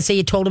in. Let's say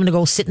you told them to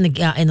go sit in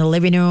the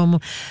living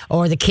room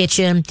or the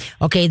kitchen.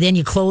 Okay. Then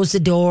you close the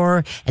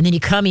door and then you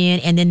come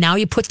in and then now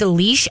you put the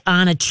leash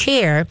on a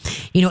chair,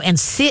 and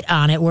sit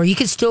on it where you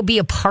can still be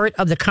a part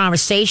of the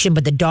conversation,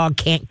 but the dog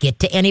can't get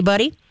to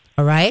anybody.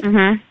 All right.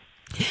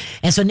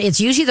 And so it's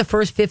usually the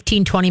first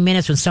 15, 20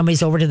 minutes when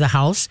somebody's over to the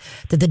house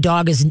that the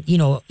dog is, hey,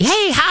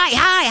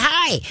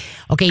 hi.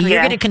 Okay, you're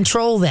going to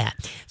control that.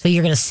 So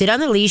you're going to sit on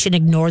the leash and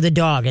ignore the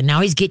dog. And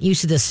now he's getting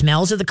used to the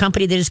smells of the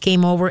company that just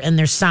came over and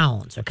their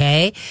sounds,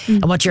 okay?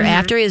 And what you're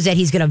after is that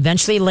he's going to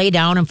eventually lay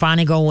down and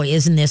finally go, well,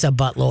 isn't this a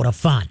buttload of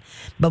fun?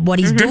 But what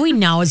he's doing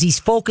now is he's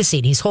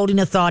focusing. He's holding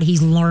a thought.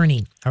 He's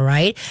learning. All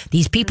right.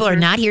 These people are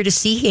not here to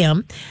see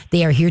him.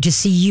 They are here to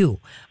see you.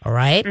 All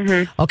right.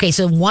 Okay.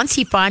 So once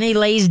he finally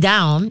lays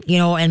down,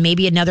 and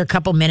maybe another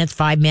couple minutes,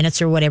 5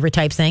 minutes or whatever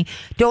type thing,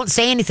 don't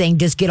say anything.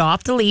 Just get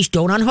off the leash.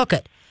 Don't unhook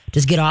it.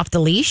 Just get off the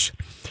leash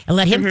and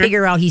let him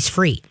figure out he's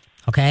free.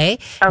 Okay.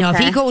 Now, if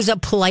he goes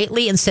up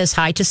politely and says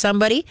hi to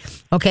somebody,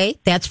 okay,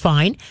 that's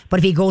fine. But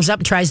if he goes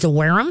up and tries to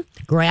wear him,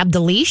 grab the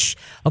leash,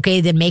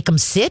 okay, then make him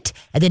sit,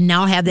 and then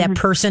now have that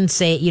person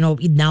say,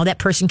 now that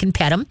person can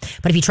pet him.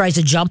 But if he tries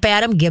to jump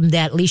at him, give him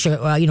that leash,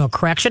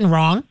 correction,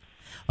 wrong.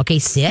 Okay,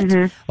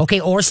 sit.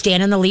 Okay, or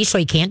stand on the leash so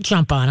he can't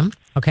jump on him.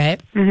 Okay.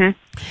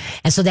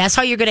 And so that's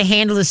how you're going to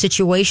handle the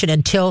situation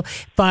until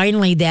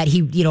finally that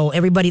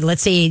everybody,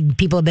 let's say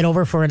people have been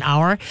over for an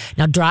hour.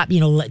 Now drop,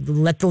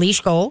 let the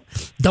leash go.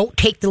 Don't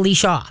take the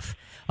leash off.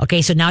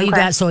 Okay. So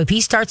now so if he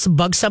starts to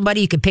bug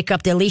somebody, you can pick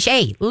up their leash.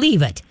 Hey,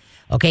 leave it.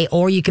 Okay.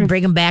 Or you can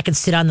bring him back and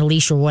sit on the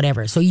leash or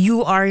whatever. So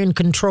you are in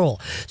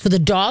control. So the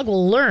dog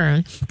will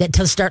learn that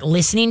to start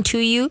listening to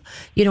you,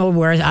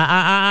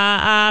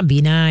 where,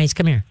 be nice.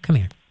 Come here.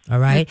 All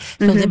right.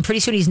 So then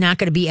pretty soon he's not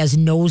going to be as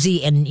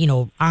nosy and,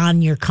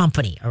 on your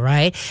company. All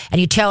right.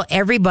 And you tell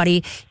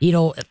everybody,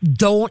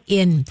 don't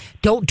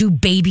do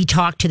baby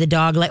talk to the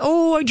dog like,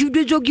 oh, aren't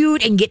you so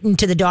cute? And get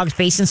into the dog's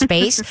face and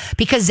space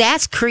because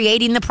that's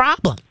creating the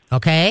problem.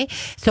 Okay.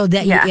 So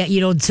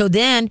that, so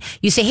then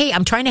you say, hey,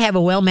 I'm trying to have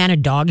a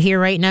well-mannered dog here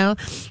right now.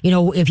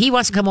 If he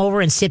wants to come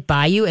over and sit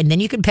by you and then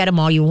you can pet him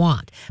all you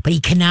want, but he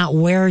cannot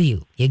wear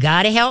you. You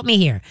got to help me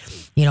here.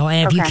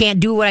 And if you can't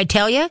do what I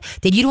tell you,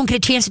 then you don't get a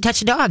chance to touch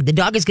the dog. The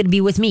dog is going to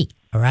be with me.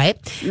 All right.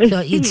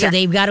 So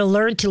they've got to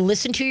learn to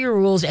listen to your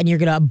rules and you're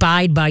going to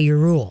abide by your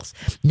rules.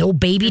 No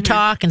baby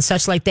talk and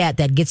such like that.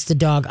 That gets the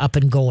dog up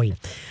and going.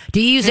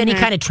 Do you use any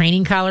kind of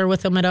training collar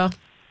with them at all?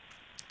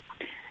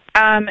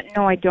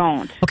 No, I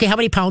don't. Okay, how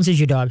many pounds is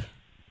your dog?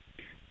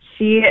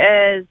 She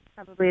is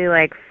probably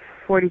like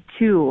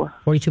 42.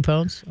 42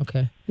 pounds?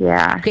 Okay.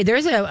 Yeah. Okay,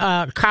 there's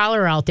a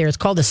collar out there. It's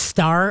called a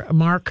Star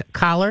Mark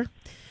collar.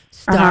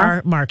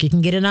 Star Mark. You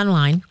can get it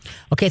online.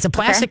 Okay, it's a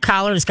plastic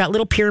collar. It's got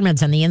little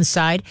pyramids on the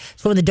inside.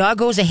 So when the dog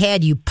goes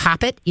ahead, you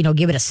pop it,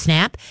 give it a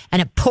snap,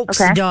 and it pokes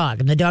the dog.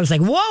 And the dog's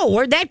like, whoa,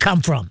 where'd that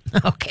come from?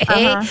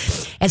 Okay.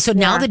 And so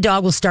now the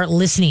dog will start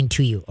listening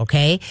to you.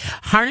 Okay.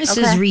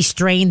 Harnesses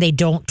restrain, they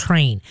don't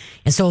train.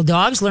 And so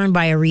dogs learn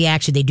by a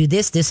reaction. They do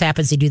this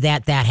happens, they do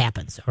that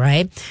happens. All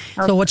right.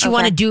 So what you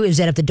want to do is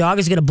that if the dog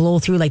is going to blow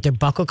through like their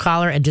buckle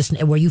collar and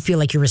just where you feel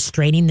like you're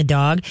restraining the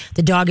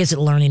dog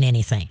isn't learning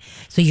anything.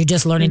 So you're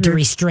just learning to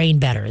restrain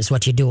better is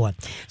what you're doing.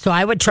 So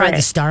I would try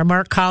the Star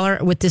Mark collar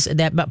with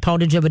that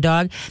poundage of a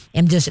dog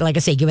and just, like I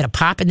say, give it a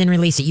pop and then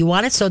release it. You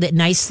want it so that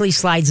nicely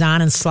slides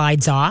on and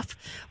slides off.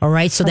 All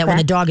right. So that when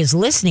the dog is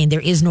listening, there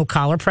is no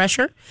collar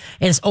pressure.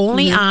 And it's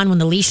only on when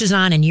the leash is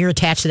on and you're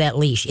attached to that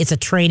leash. It's a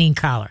training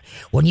collar.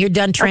 When you're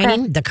done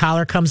training, the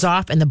collar comes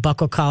off and the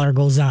buckle collar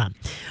goes on.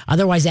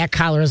 Otherwise, that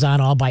collar is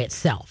on all by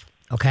itself.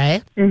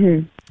 Okay.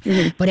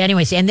 But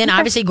anyways, and then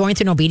obviously going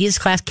through an obedience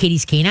class,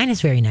 Katie's Canine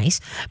is very nice.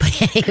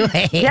 But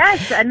anyway.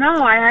 Yes,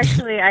 no, I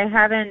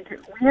haven't, we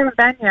haven't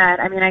been yet.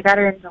 I mean, I got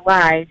her in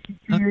July. She's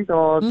 2 years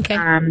old. Okay.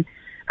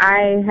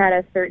 I had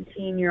a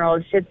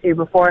 13-year-old Shih Tzu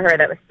before her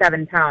that was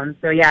 7 pounds.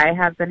 So yeah, I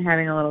have been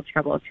having a little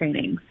trouble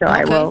training. So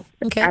I will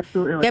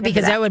absolutely look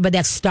because into that. But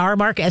that's Star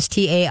Mark,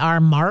 STAR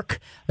Mark.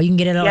 Or you can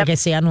get it, like I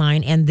say,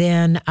 online. And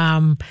then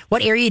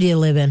what area do you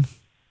live in?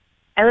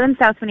 I live in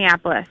South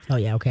Minneapolis. Oh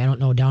yeah, okay. I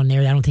don't know down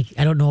there.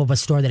 I don't know of a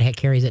store that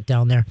carries it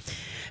down there,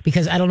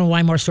 because I don't know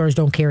why more stores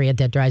don't carry it.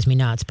 That drives me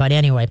nuts. But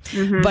anyway,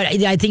 but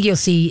I think you'll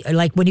see,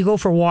 like when you go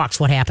for walks,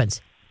 what happens?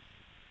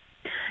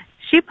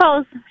 She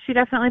pulls. She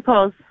definitely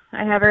pulls.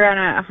 I have her on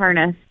a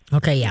harness.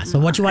 Okay, yeah. So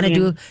what you want to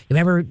do,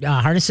 remember,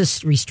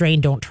 harnesses restrain,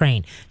 don't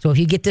train. So if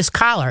you get this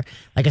collar,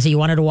 like I said, you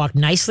want her to walk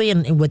nicely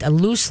and with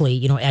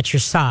loosely, at your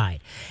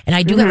side. And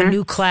I do have a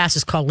new class.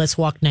 It's called Let's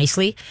Walk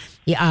Nicely.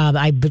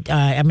 I'm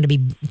going to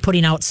be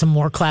putting out some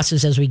more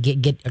classes as we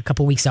get a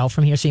couple weeks out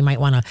from here. So you might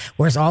want to.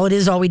 Whereas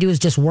all we do is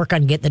just work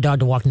on getting the dog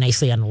to walk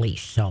nicely on the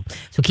leash. So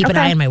keep an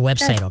eye on my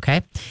website,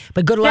 okay?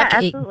 But good luck. Yeah,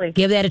 absolutely.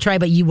 Give that a try.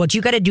 But what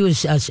you got to do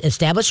is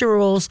establish your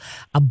rules,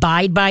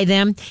 abide by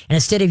them, and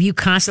instead of you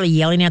constantly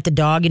yelling at the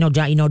dog,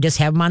 just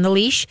have him on the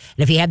leash.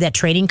 And if you have that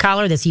training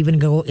collar, that's even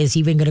going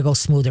to go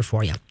smoother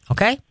for you.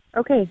 Okay.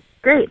 Okay.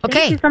 Great. Okay.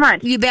 Thank you so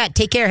much. You bet.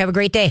 Take care. Have a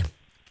great day.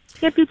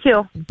 Yep, you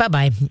too.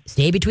 Bye-bye.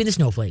 Stay between the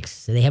snowflakes.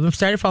 So they haven't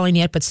started falling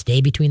yet, but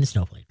stay between the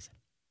snowflakes.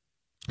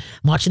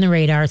 I'm watching the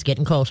radar. It's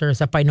getting closer. It's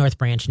up by North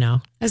Branch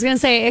now. I was going to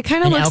say, it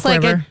kind of looks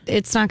like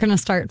it's not going to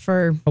start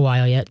for a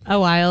while yet.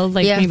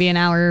 Maybe an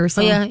hour or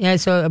so. Oh, yeah.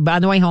 So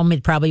on the way home,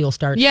 it probably will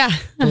start. Yeah.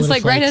 It's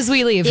like right as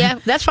we leave. Yeah,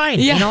 that's fine.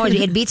 Yeah.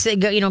 It beats,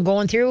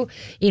 going through,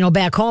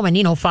 back home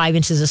and, 5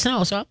 inches of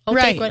snow. So I'll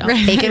take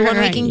it when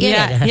we can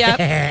get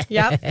it.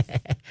 Yep.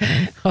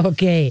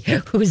 Okay.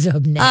 Who's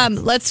up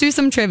next? Let's do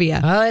some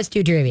trivia. Oh, let's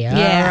do trivia.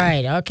 Yeah. All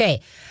right.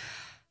 Okay.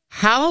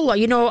 How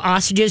long,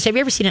 ostriches? Have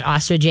you ever seen an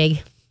ostrich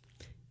egg?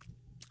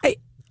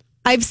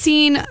 I've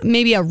seen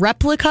maybe a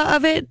replica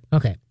of it.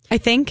 Okay. I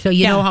think. So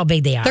you know how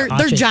big they are.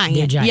 They're giant.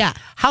 They're giant. Yeah.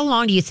 How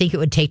long do you think it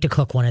would take to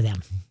cook one of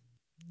them?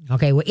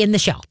 Okay, well, in the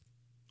shell.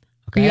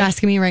 Okay. Are you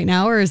asking me right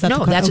now, or is that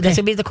that's going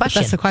to be the question.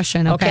 That's the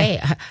question.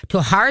 Okay.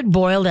 To hard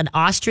boiled an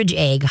ostrich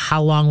egg,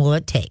 how long will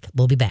it take?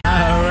 We'll be back.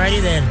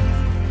 Alrighty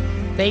then.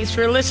 Thanks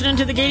for listening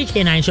to the Katie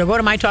K9 Show. Go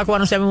to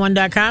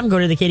mytalk1071.com. Go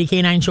to the Katie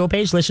K9 Show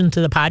page. Listen to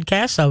the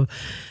podcast of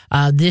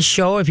this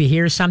show. If you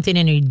hear something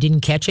and you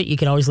didn't catch it, you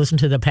can always listen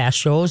to the past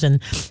shows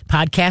and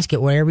podcast. Get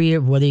whether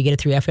you get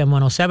it through FM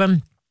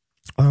 107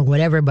 or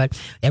whatever.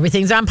 But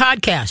everything's on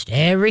podcast,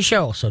 every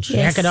show. So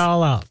check it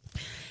all out.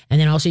 And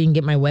then also you can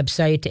get my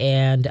website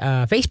and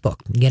Facebook.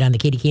 Get on the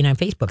Katie K9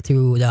 Facebook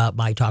through the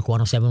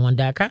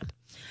mytalk1071.com.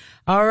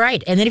 All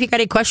right. And then if you got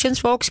any questions,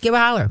 folks, give a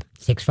holler.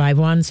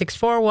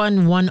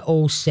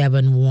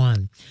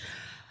 651-641-1071.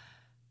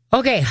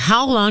 Okay.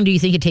 How long do you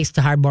think it takes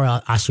to hard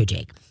boil ostrich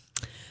egg?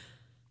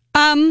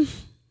 2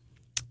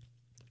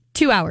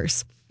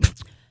 hours.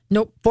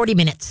 Nope. 40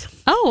 minutes.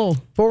 Oh.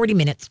 40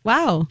 minutes.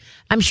 Wow.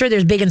 I'm sure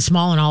there's big and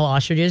small in all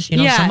ostriches.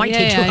 Some might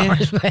take 2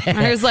 hours.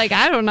 I was like,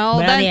 I don't know.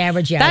 But on the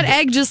average, that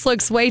egg just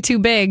looks way too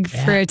big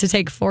for it to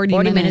take 40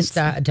 minutes.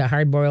 40 minutes to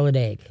hard boil an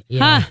egg.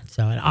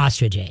 So an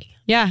ostrich egg.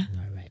 Yeah.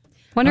 All right.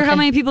 Wonder how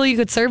many people you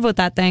could serve with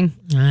that thing.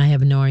 I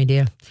have no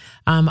idea.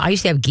 I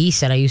used to have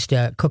geese and I used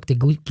to cook the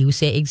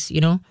goose eggs,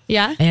 Yeah.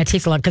 And it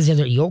takes a lot because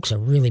their yolks are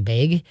really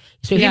big.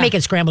 So if you're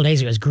making scrambled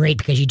eggs, it was great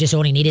because you just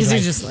only needed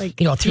 3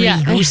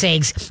 goose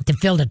eggs to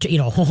fill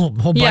the whole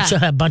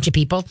bunch of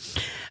people.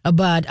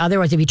 But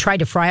otherwise, if you tried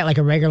to fry it like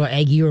a regular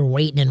egg, you were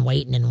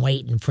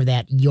waiting for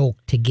that yolk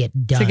to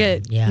get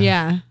done.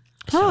 Yeah.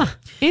 Oh,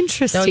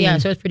 interesting.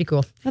 So it's pretty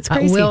cool. That's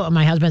crazy. Will,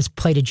 my husband's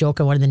played a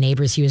joke on one of the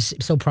neighbors. He was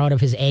so proud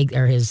of his egg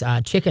or his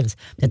chickens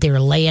that they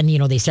were laying,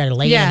 they started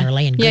laying and they're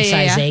laying good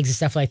sized eggs and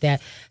stuff like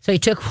that. So he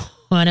took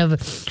one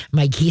of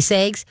my geese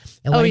eggs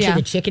and went into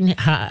the chicken,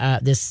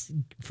 this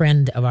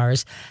friend of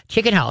ours,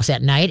 chicken house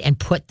at night and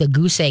put the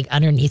goose egg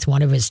underneath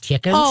one of his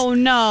chickens. Oh,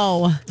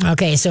 no.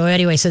 Okay. So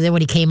anyway, then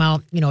when he came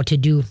out, to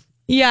do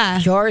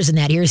chores and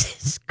that, here's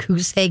his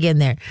goose egg in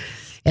there.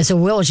 And so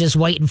Will was just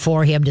waiting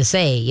for him to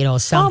say,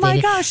 something. Oh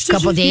my gosh. A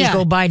couple of days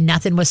go by,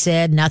 nothing was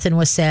said.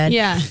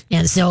 Yeah.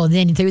 And so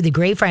then through the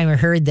grapevine, we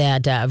heard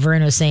that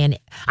Vern was saying,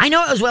 I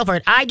know it was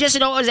Wilford. I just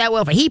know it was that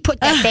Wilford. He put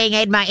that thing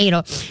in my,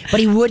 but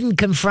he wouldn't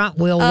confront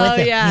Will with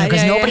it.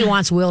 Because nobody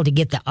wants Will to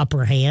get the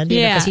upper hand,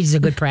 because he's a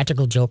good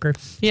practical joker.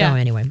 Yeah. So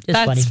anyway, just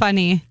That's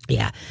funny.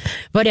 Yeah.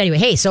 But anyway,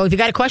 hey, so if you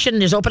got a question,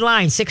 there's open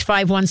line,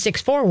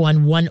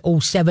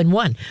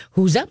 651-641-1071.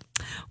 Who's up?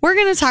 We're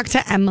going to talk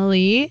to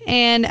Emily,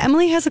 and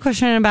Emily has a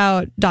question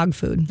about dog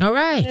food. All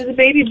right. There's a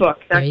baby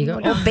book. There you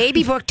go. Oh,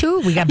 baby book,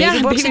 too. We got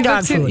baby books and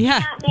dog food.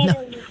 Yeah.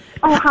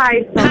 Oh,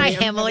 hi. Hi,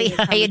 Emily.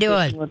 How you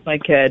doing? With my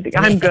kid.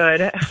 I'm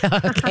good.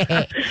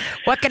 Okay.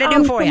 What can I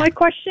do for you? My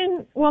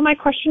question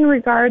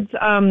regards,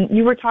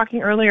 you were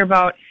talking earlier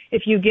about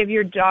if you give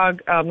your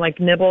dog like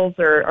nibbles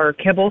or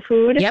kibble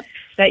food,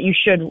 that you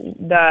should,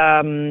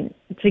 to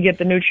get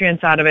the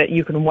nutrients out of it,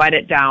 you can wet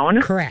it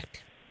down.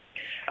 Correct.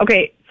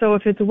 Okay, so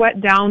if it's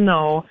wet down,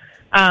 though,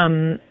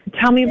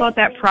 tell me about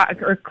that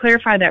or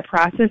clarify that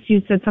process.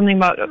 You said something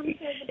about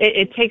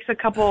it takes a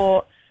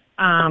couple,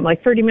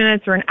 like 30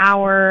 minutes or an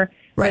hour,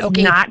 right?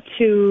 Okay, not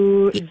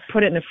to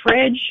put it in the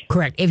fridge.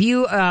 Correct. If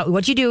you,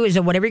 what you do is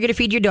that whatever you're going to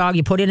feed your dog,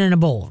 you put it in a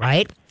bowl,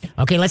 right?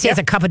 Okay, let's say it's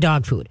a cup of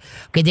dog food.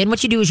 Okay, then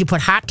what you do is you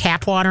put hot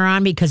tap water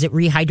on because it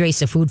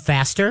rehydrates the food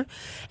faster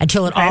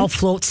until it all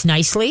floats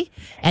nicely,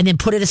 and then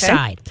put it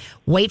aside.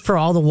 Wait for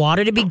all the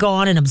water to be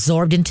gone and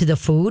absorbed into the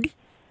food.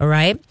 All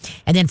right,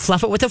 and then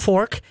fluff it with a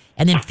fork,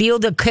 and then feel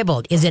the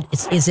kibble. Is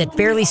it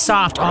fairly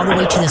soft all the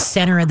way to the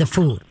center of the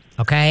food?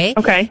 Okay.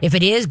 Okay. If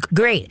it is,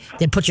 great.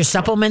 Then put your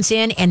supplements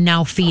in and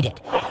now feed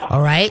it.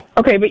 All right.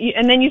 Okay, but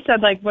and then you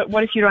said like, but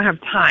what if you don't have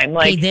time?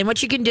 Like, okay, then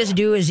what you can just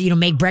do is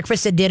make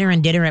breakfast at dinner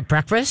and dinner at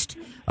breakfast.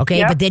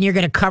 Okay, but then you're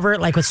going to cover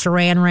it like with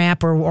Saran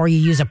wrap or you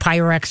use a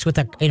Pyrex with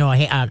a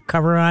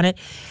cover on it,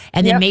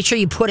 and then make sure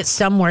you put it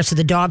somewhere so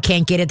the dog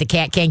can't get it, the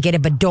cat can't get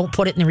it, but don't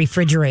put it in the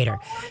refrigerator.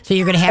 So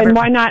you're going to have and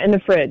why not in the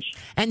fridge?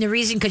 And the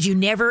reason, because you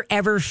never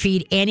ever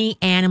feed any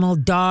animal,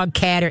 dog,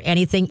 cat, or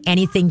anything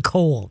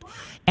cold.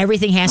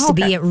 Everything has to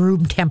be at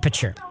room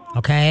temperature.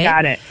 Okay.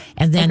 Got it.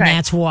 And then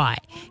that's why.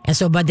 And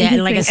so, but that,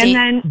 like I say,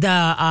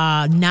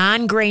 the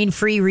non-grain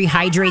free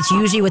rehydrates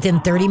usually within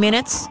 30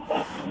 minutes,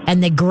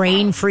 and the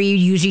grain free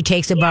usually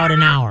takes about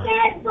an hour.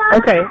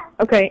 Okay.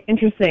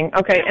 Interesting.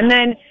 Okay. And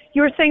then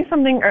you were saying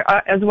something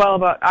as well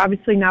about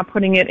obviously not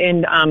putting it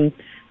in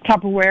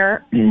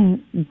Tupperware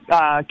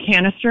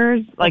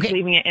canisters, like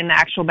leaving it in the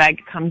actual bag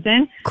it comes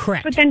in.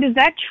 Correct. But then does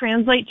that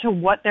translate to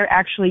what they're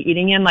actually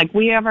eating in? Like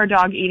we have our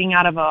dog eating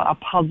out of a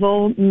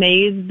puzzle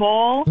maze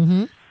bowl.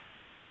 Mm-hmm.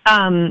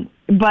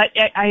 But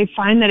I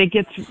find that it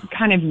gets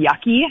kind of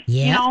yucky,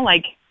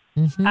 like,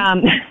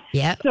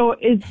 So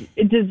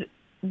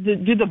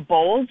do the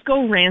bowls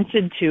go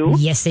rancid too?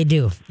 Yes, they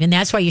do. And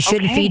that's why you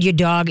shouldn't feed your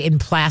dog in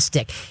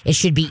plastic. It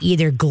should be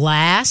either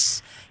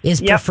glass is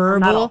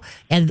preferable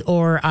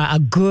or a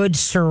good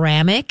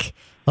ceramic.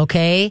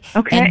 Okay.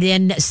 And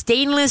then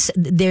stainless,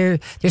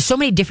 there's so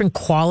many different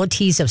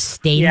qualities of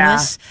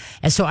stainless.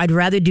 And so I'd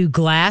rather do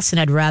glass and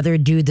I'd rather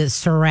do the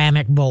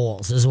ceramic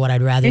bowls is what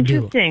I'd rather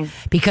do.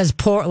 Because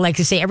like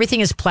I say,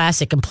 everything is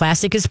plastic and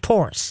plastic is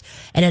porous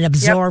and it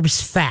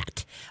absorbs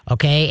fat.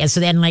 Okay. And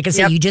so then, like I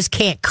say, you just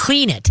can't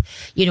clean it,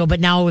 but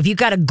now if you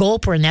got a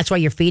gulper and that's why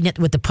you're feeding it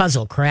with the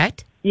puzzle,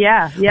 correct?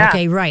 Yeah.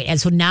 Okay, right. And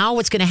so now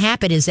what's going to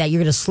happen is that you're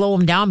going to slow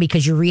him down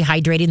because you're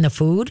rehydrating the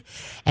food.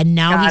 And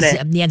now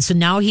and so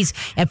now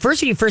at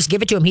first when you first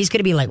give it to him, he's going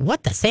to be like,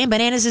 what the same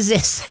bananas is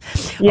this?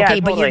 Yeah,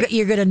 but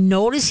you're going to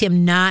notice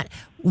him not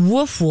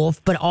woof,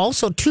 but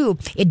also too,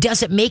 it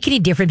doesn't make any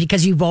difference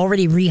because you've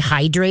already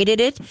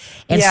rehydrated it.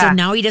 And so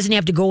now he doesn't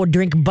have to go and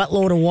drink a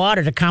buttload of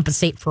water to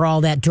compensate for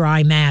all that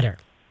dry matter.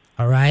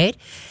 All right.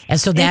 And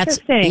so that's,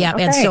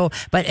 And so,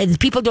 but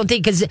people don't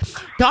think, because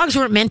dogs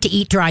weren't meant to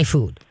eat dry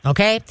food.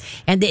 Okay.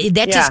 And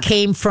that just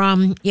came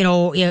from,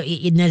 way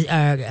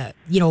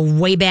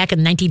back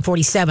in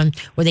 1947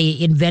 where they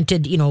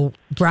invented,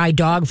 dry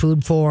dog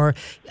food for,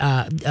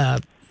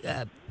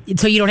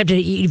 so you don't have to,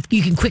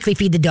 you can quickly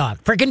feed the dog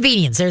for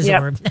convenience. There's the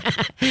word.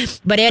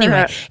 But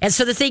anyway, and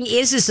so the thing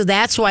is so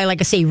that's why,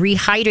 like I say,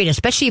 rehydrate,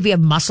 especially if you have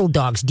muscle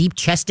dogs, deep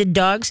chested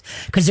dogs,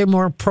 because they're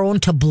more prone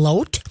to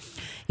bloat.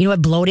 You know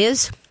what bloat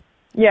is?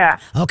 Yeah.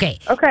 Okay.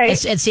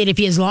 It's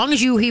as long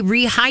as he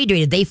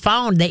rehydrated, they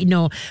found that,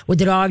 with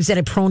the dogs that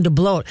are prone to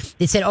bloat,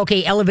 they said,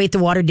 okay, elevate the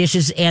water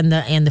dishes and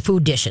the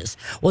food dishes.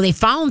 Well, they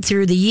found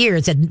through the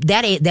years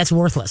that's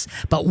worthless.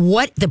 But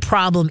what the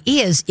problem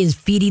is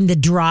feeding the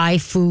dry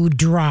food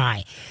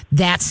dry.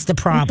 That's the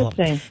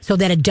problem. So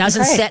that it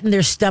doesn't set in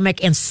their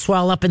stomach and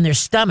swell up in their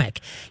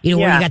stomach. Where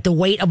you got the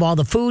weight of all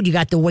the food, you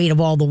got the weight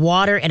of all the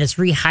water, and it's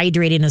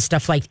rehydrating and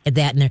stuff like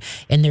that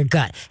in their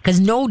gut.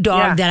 Because no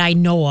dog that I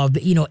know of,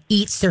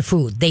 eats their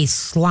food. They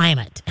slime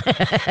it.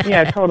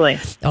 Yeah, totally.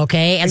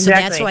 Okay. And so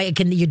that's why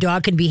your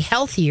dog can be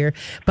healthier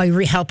by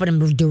helping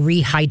them to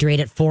rehydrate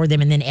it for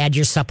them and then add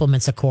your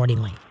supplements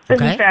accordingly. This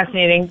is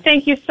fascinating.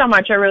 Thank you so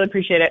much. I really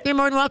appreciate it. You're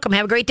more than welcome.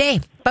 Have a great day.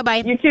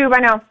 Bye-bye. You too.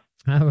 Bye now.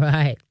 All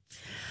right.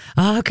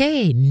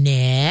 Okay.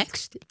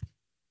 Next.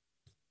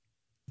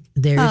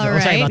 There you go. All Sorry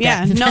right. about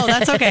that. No,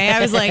 that's okay. I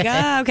was like,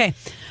 okay.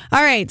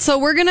 All right. So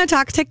we're going to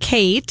talk to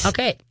Kate.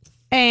 Okay.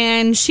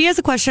 And she has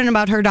a question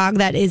about her dog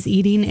that is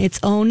eating its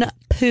own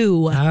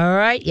poo. All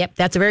right. Yep.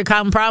 That's a very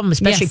common problem,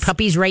 especially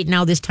puppies right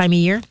now this time of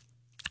year.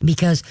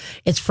 Because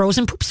it's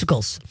frozen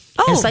poopsicles.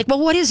 Oh. And it's like,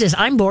 well, what is this?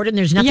 I'm bored and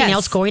there's nothing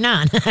else going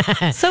on.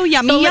 So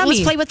yummy, so yummy.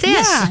 Let's play with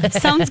this. Yeah,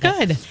 sounds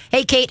good.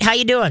 Hey, Kate, how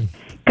you doing?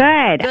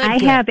 Good.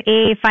 Good. Have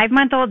a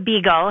 5-month-old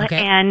beagle, Okay.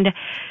 and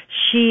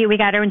we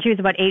got her when she was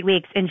about 8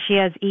 weeks, and she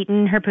has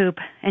eaten her poop.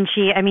 And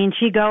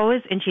she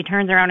goes and she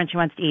turns around and she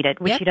wants to eat it.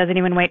 She doesn't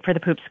even wait for the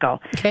poop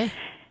skull. Okay.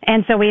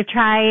 And so we've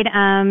tried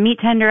meat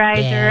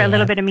tenderizer, a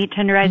little bit of meat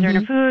tenderizer in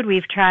her food.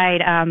 We've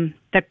tried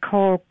the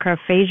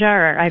cocrophagia,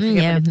 or I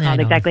forget what it's called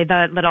exactly,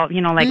 the little,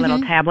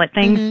 little tablet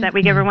things that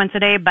we give her once a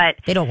day, but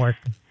they don't work.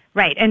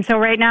 Right. And so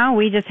right now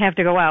we just have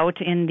to go out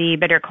in the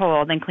bitter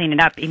cold and clean it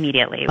up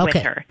immediately with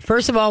her.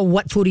 First of all,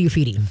 what food are you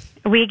feeding?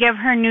 We give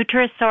her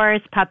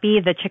Nutrisource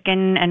Puppy, the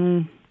chicken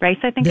and rice,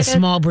 I think the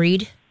small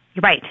breed?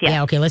 Right, yeah.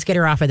 Yeah, okay, let's get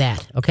her off of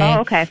that, okay? Oh,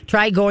 okay.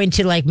 Try going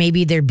to like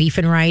maybe their beef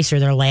and rice or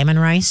their lamb and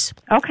rice.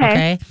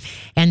 Okay.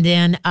 And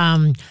then,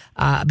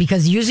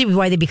 because usually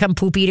why they become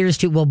poop eaters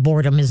too, well,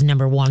 boredom is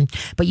number one,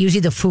 but usually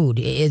the food,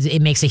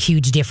 it makes a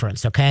huge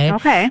difference, okay?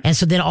 Okay. And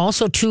so then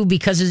also too,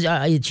 because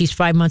she's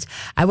 5 months,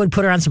 I would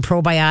put her on some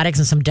probiotics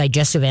and some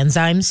digestive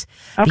enzymes.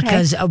 Okay.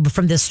 Because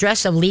from the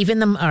stress of leaving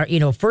them,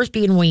 first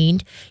being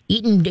weaned,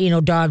 eating,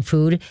 dog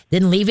food,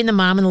 then leaving the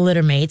mom and the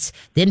litter mates,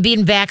 then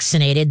being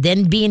vaccinated,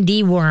 then being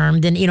dewormed,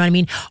 then, you know what I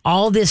mean?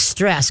 All this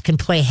stress can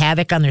play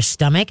havoc on their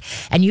stomach.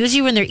 And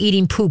usually when they're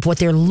eating poop, what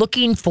they're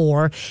looking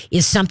for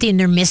is something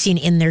they're missing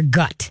in their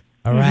gut.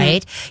 All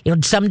right.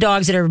 Some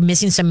dogs that are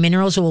missing some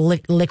minerals will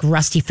lick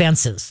rusty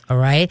fences. All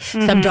right.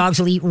 Some dogs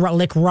will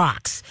lick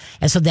rocks.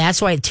 And so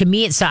that's why, to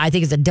me, I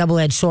think it's a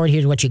double-edged sword.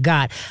 Here's what you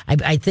got.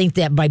 I think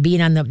that by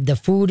being on the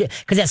food,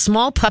 because that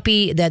small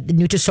puppy, that the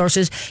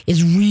Nutrisources,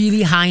 is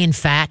really high in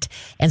fat.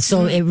 And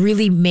so it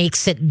really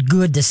makes it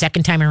good the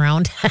second time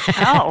around.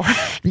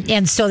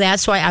 And so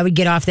that's why I would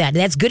get off that.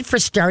 That's good for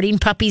starting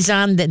puppies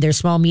on. They're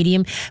small,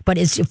 medium. But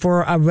it's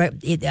for,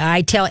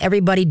 I tell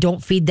everybody,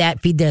 don't feed that.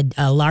 Feed the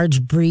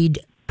large breed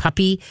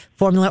puppy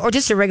formula, or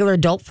just a regular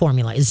adult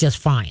formula is just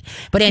fine.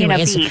 But anyway,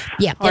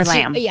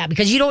 lamb. Yeah,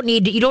 because you don't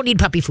need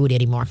puppy food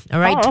anymore. All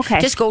right. Oh, okay.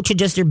 Just go to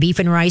just their beef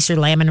and rice or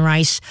lamb and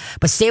rice,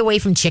 but stay away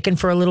from chicken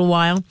for a little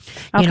while.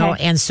 You know,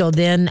 and so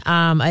then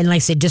and like I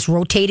said, just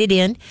rotate it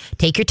in.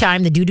 Take your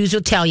time. The doo-doos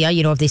will tell you,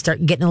 if they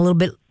start getting a little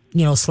bit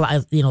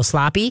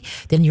sloppy,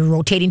 then you're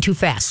rotating too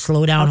fast.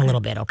 Slow down a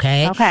little bit,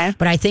 okay? Okay.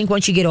 But I think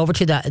once you get over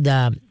to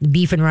the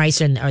beef and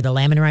rice or the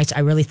lamb and rice, I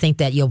really think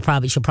that she'll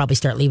probably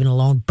start leaving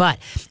alone. But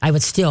I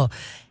would still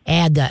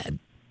add the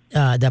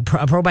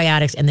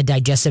probiotics and the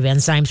digestive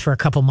enzymes for a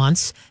couple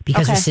months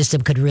because her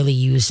system could really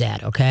use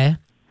that, okay?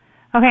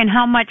 Okay, and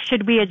how much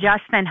should we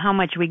adjust then? How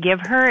much we give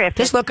her?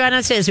 Just look on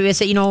it. Says we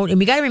say, and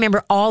we got to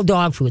remember all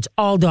dog foods.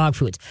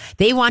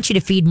 They want you to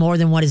feed more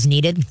than what is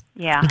needed.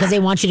 Yeah. Because they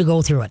want you to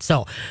go through it.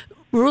 So,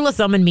 rule of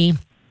thumb in me,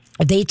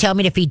 if they tell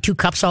me to feed 2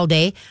 cups all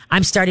day,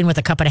 I'm starting with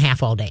 1.5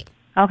 cups all day.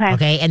 Okay.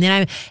 Okay. And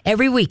then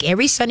every week,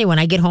 every Sunday when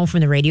I get home from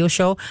the radio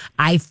show,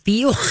 I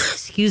feel,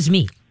 excuse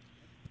me,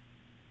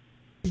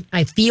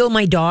 I feel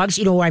my dogs,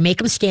 where I make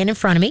them stand in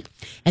front of me,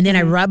 and then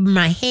I rub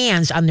my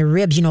hands on their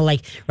ribs,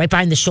 like right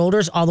behind the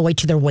shoulders, all the way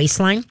to their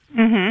waistline.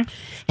 Mm-hmm.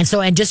 And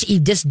so,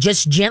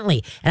 just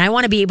gently. And I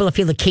want to be able to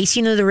feel the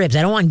casing of the ribs.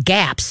 I don't want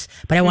gaps,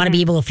 but I want to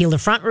be able to feel the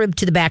front rib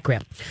to the back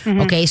rib.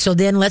 Mm-hmm. Okay. So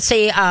then let's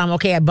say,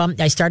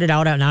 I started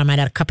out, now I'm at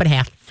 1.5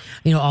 cups,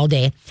 all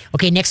day.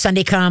 Okay. Next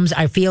Sunday comes,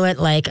 I feel it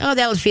like, oh,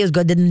 that feels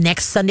good. Then the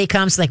next Sunday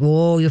comes, like,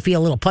 whoa, you feel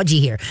a little pudgy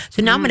here.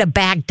 So now I'm going to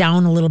back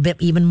down a little bit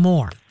even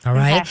more. All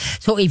right. Okay.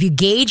 So if you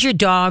gauge your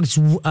dog's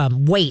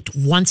weight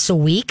once a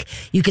week,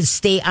 you can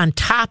stay on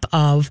top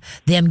of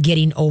them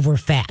getting over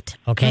fat.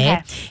 Okay.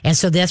 And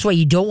so that's why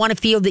you don't want to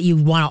feel that. You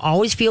want to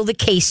always feel the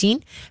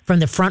casing from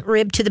the front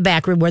rib to the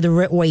back rib where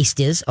the waist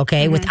is.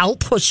 Okay. Mm-hmm. Without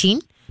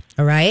pushing.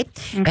 All right.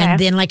 Okay. And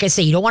then, like I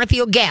say, you don't want to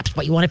feel gaps,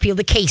 but you want to feel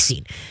the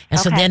casing. And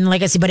so then,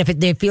 like I said, but if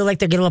they feel like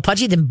they're getting a little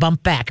pudgy, then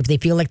bump back. If they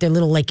feel like they're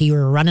like you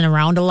were running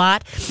around a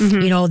lot,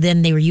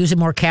 then they were using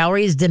more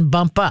calories, then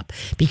bump up.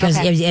 Because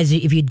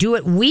if you do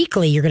it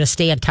weekly, you're going to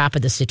stay on top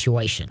of the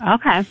situation.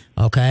 Okay.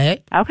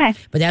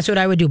 But that's what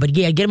I would do. But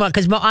yeah, get them out.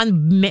 Because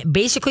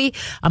basically,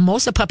 on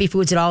most of puppy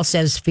foods, it all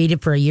says feed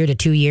it for 1 to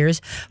 2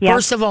 years. Yep.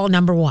 First of all,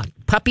 number one,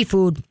 puppy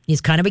food is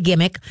kind of a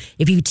gimmick.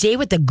 If you stay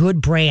with the good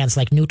brands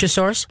like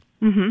Nutrisource,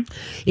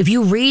 if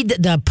you read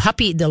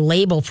the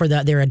label for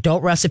their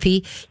adult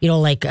recipe,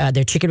 like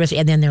their chicken recipe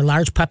and then their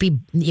large puppy,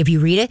 if you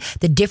read it,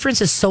 the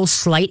difference is so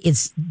slight.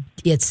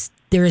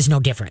 There is no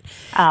different.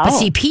 But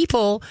see,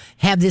 people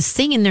have this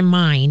thing in their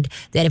mind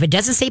that if it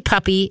doesn't say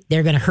puppy,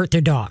 they're going to hurt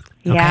their dog.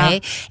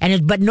 Okay,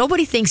 but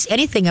nobody thinks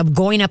anything of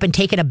going up and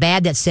taking a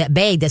bag that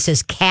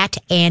says cat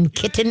and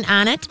kitten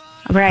on it.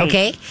 Right.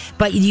 Okay,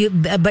 but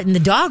in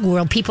the dog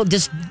world, people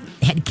just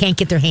can't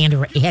get their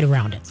head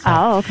around it. So.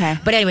 Oh, okay.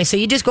 But anyway, so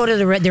you just go to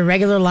the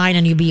regular line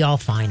and you'll be all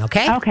fine.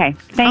 Okay. Okay.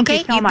 Thank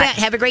you so much. Bet.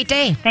 Have a great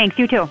day. Thanks.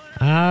 You too.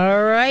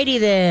 All righty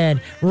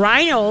then.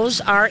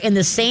 Rhinos are in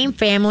the same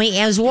family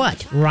as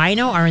what?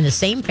 Rhino are in the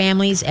same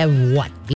families as what?